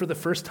somebody for the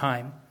first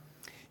time,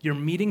 you're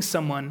meeting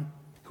someone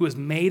who is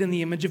made in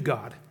the image of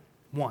God,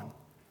 one.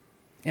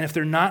 And if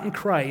they're not in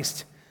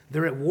Christ,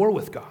 they're at war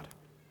with God.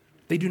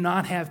 They do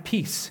not have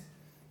peace.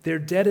 They're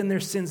dead in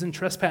their sins and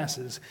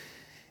trespasses.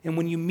 And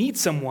when you meet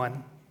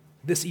someone,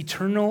 this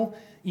eternal,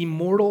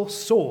 immortal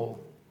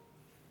soul,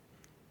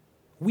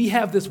 we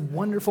have this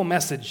wonderful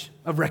message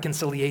of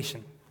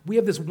reconciliation. We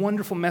have this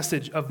wonderful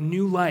message of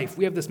new life.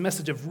 We have this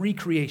message of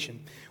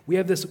recreation. We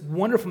have this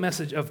wonderful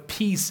message of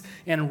peace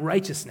and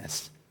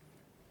righteousness.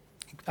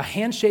 A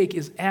handshake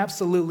is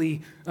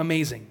absolutely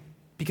amazing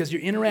because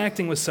you're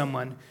interacting with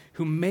someone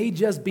who may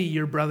just be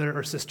your brother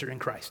or sister in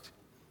Christ.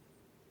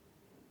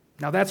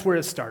 Now that's where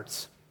it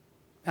starts.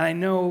 And I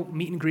know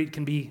meet and greet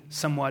can be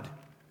somewhat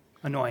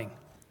annoying.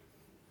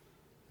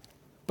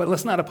 But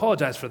let's not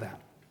apologize for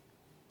that.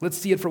 Let's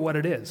see it for what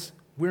it is.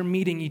 We're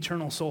meeting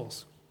eternal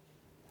souls.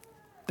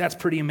 That's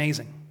pretty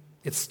amazing.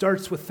 It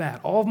starts with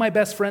that. All of my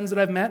best friends that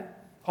I've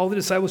met, all the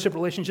discipleship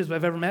relationships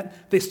I've ever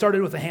met, they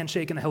started with a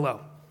handshake and a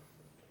hello.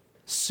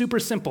 Super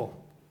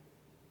simple.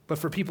 But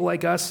for people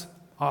like us,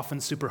 often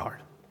super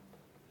hard.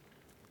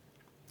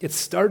 It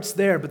starts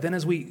there, but then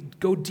as we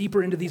go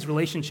deeper into these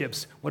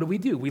relationships, what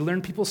do? We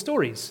learn people's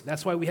stories.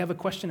 That's why we have a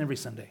question every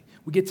Sunday.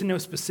 We get to know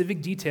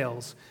specific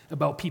details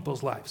about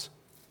people's lives.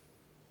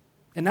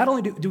 And not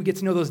only do we get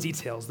to know those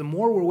details, the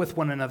more we're with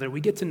one another, we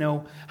get to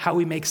know how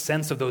we make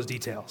sense of those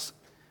details.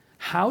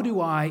 How do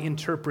I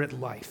interpret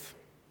life?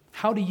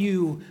 How do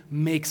you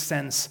make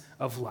sense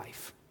of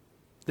life?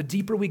 The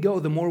deeper we go,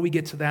 the more we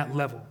get to that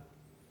level.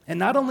 And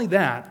not only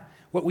that,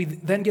 what we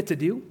then get to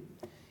do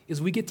is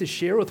we get to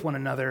share with one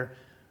another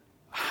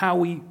how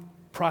we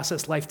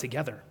process life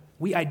together.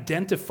 We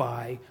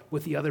identify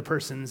with the other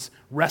person's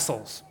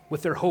wrestles,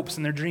 with their hopes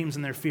and their dreams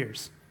and their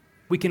fears.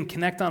 We can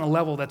connect on a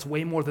level that's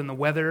way more than the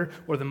weather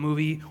or the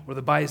movie or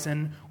the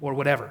bison or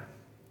whatever.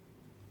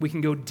 We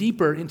can go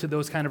deeper into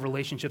those kind of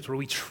relationships where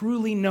we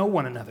truly know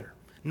one another,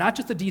 not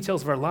just the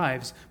details of our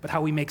lives, but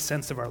how we make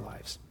sense of our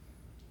lives.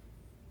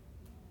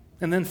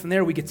 And then from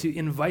there, we get to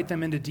invite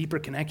them into deeper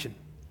connection,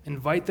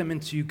 invite them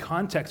into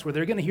context where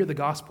they're going to hear the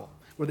gospel,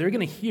 where they're going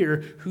to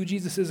hear who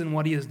Jesus is and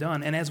what he has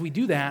done. And as we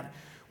do that,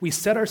 we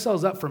set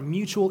ourselves up for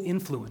mutual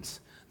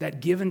influence,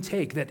 that give and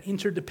take, that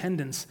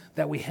interdependence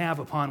that we have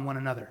upon one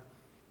another.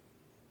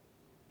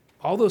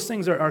 All those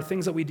things are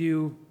things that we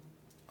do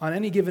on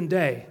any given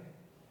day.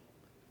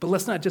 But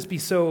let's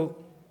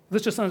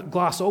just not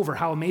gloss over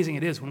how amazing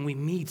it is when we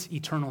meet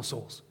eternal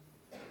souls.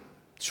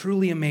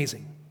 Truly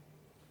amazing.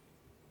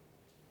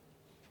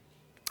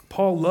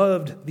 Paul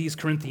loved these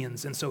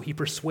Corinthians, and so he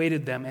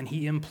persuaded them, and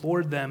he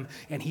implored them,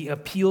 and he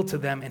appealed to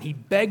them, and he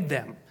begged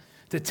them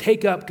to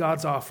take up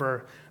God's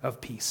offer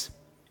of peace.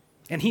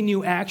 And he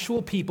knew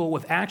actual people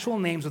with actual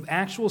names, with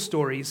actual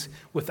stories,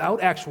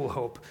 without actual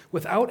hope,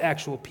 without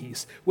actual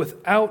peace,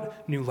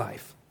 without new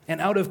life.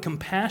 And out of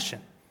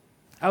compassion,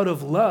 out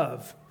of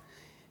love,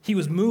 he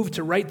was moved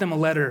to write them a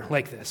letter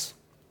like this,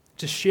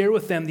 to share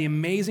with them the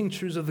amazing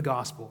truths of the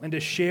gospel, and to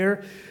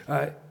share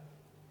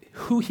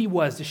who he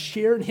was, to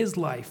share in his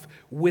life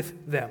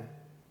with them.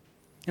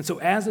 And so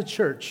as a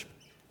church,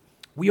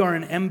 we are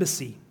an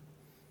embassy.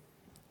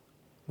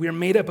 We are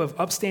made up of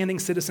upstanding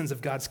citizens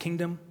of God's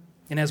kingdom.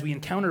 And as we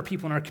encounter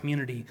people in our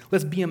community,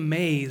 let's be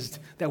amazed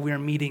that we are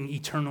meeting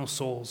eternal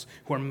souls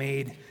who are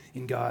made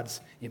in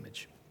God's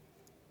image.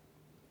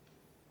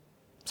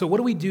 So what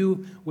do we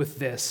do with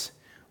this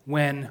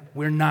when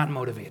we're not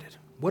motivated?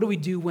 What do we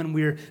do when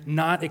we're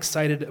not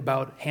excited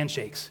about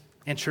handshakes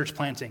and church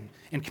planting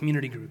and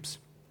community groups?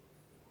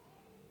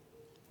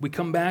 We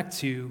come back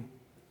to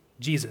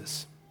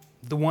Jesus,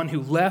 the one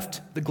who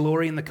left the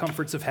glory and the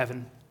comforts of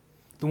heaven,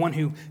 the one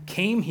who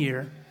came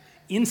here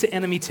into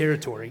enemy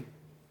territory.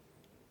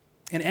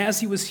 And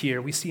as he was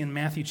here, we see in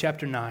Matthew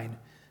chapter 9,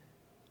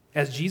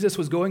 as Jesus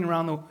was going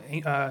around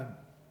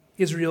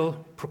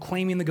Israel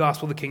proclaiming the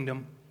gospel of the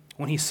kingdom,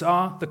 when he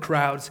saw the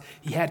crowds,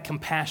 he had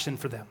compassion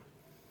for them.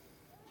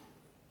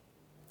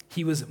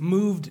 He was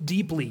moved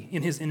deeply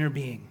in his inner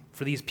being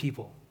for these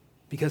people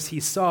because he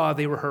saw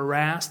they were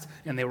harassed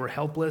and they were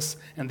helpless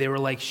and they were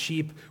like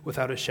sheep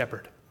without a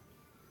shepherd.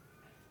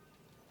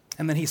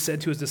 And then he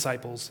said to his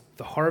disciples,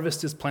 "The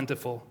harvest is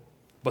plentiful,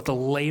 but the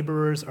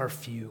laborers are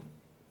few.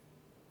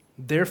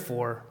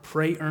 Therefore,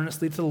 pray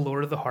earnestly to the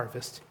Lord of the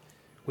harvest,"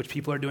 which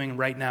people are doing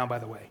right now, by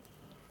the way.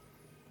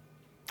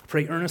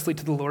 Pray earnestly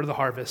to the Lord of the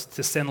harvest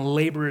to send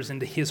laborers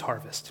into his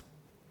harvest.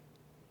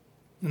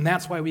 And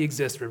that's why we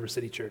exist, River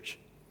City Church,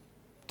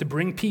 to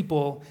bring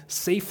people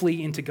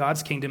safely into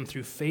God's kingdom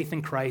through faith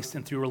in Christ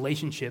and through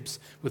relationships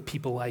with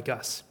people like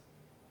us.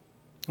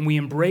 When we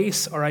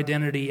embrace our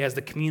identity as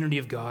the community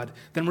of God,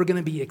 then we're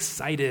going to be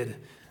excited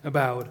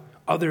about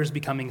others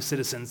becoming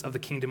citizens of the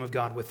kingdom of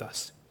God with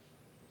us.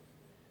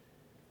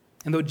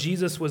 And though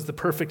Jesus was the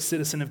perfect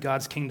citizen of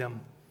God's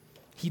kingdom,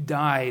 he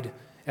died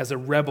as a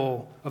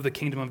rebel of the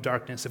kingdom of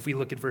darkness, if we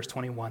look at verse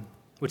 21,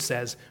 which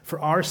says, "For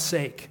our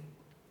sake,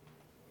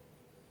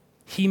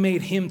 he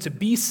made him to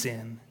be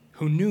sin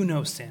who knew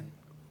no sin,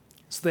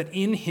 so that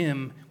in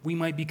him we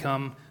might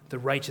become the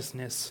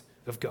righteousness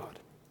of God."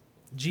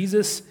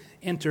 Jesus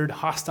entered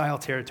hostile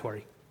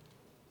territory,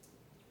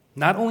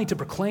 not only to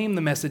proclaim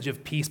the message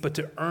of peace, but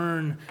to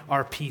earn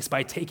our peace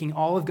by taking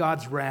all of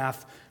God's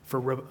wrath for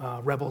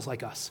rebels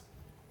like us.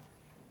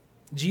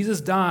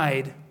 Jesus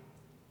died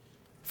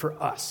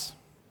for us,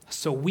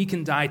 so we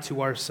can die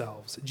to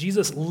ourselves.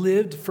 Jesus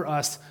lived for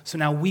us, so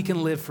now we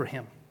can live for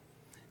him.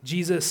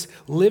 Jesus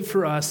lived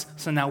for us,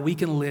 so now we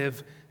can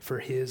live for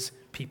his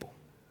people.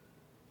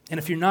 And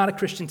if you're not a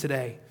Christian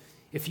today,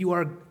 if you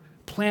are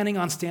planning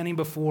on standing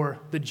before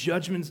the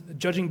judgment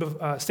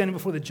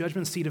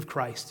seat of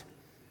Christ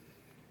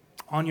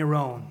on your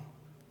own,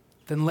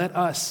 then let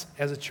us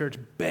as a church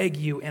beg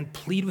you and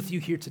plead with you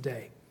here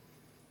today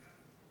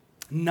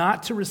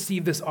not to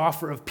receive this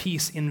offer of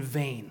peace in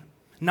vain,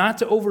 not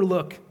to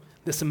overlook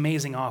this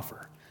amazing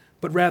offer,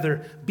 but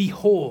rather,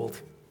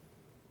 behold,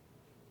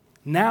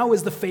 now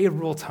is the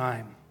favorable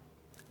time.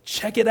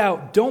 Check it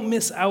out. Don't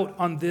miss out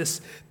on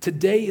this.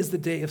 Today is the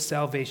day of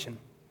salvation.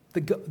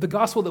 The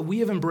gospel that we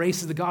have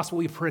embraced is the gospel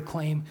we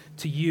proclaim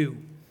to you,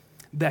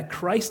 that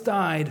Christ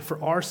died for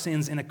our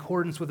sins in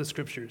accordance with the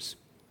scriptures,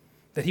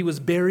 that he was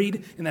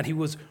buried and that he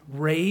was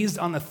raised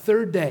on the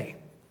third day.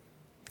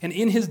 And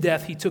in his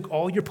death, he took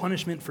all your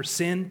punishment for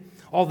sin,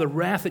 all the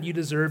wrath that you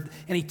deserved,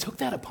 and he took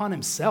that upon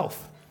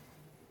himself.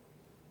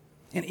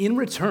 And in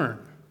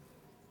return,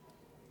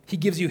 he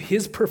gives you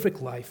his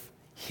perfect life,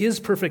 his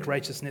perfect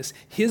righteousness,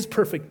 his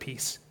perfect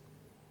peace.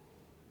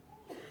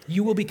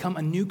 You will become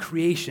a new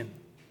creation.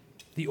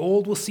 The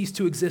old will cease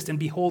to exist, and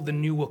behold, the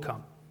new will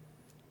come.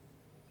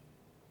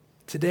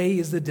 Today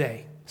is the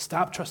day.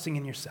 Stop trusting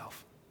in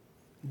yourself.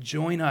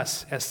 Join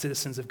us as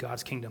citizens of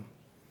God's kingdom.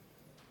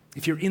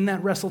 If you're in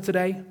that wrestle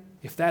today,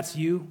 if that's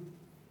you,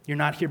 you're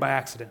not here by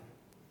accident.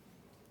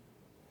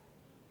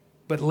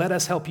 But let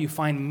us help you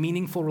find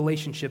meaningful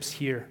relationships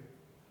here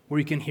where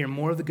you can hear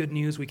more of the good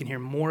news, we can hear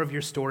more of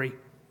your story.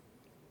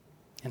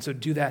 And so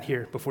do that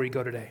here before you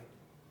go today.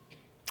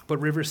 But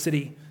River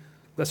City,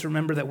 let's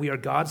remember that we are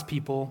God's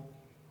people,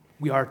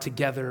 we are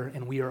together,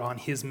 and we are on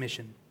his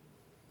mission.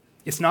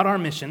 It's not our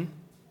mission,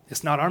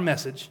 it's not our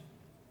message,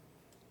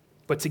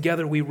 but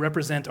together we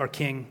represent our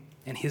King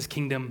and his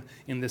kingdom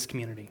in this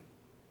community.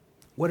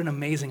 What an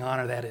amazing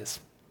honor that is.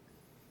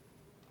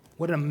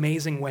 What an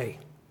amazing way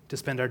to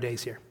spend our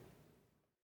days here.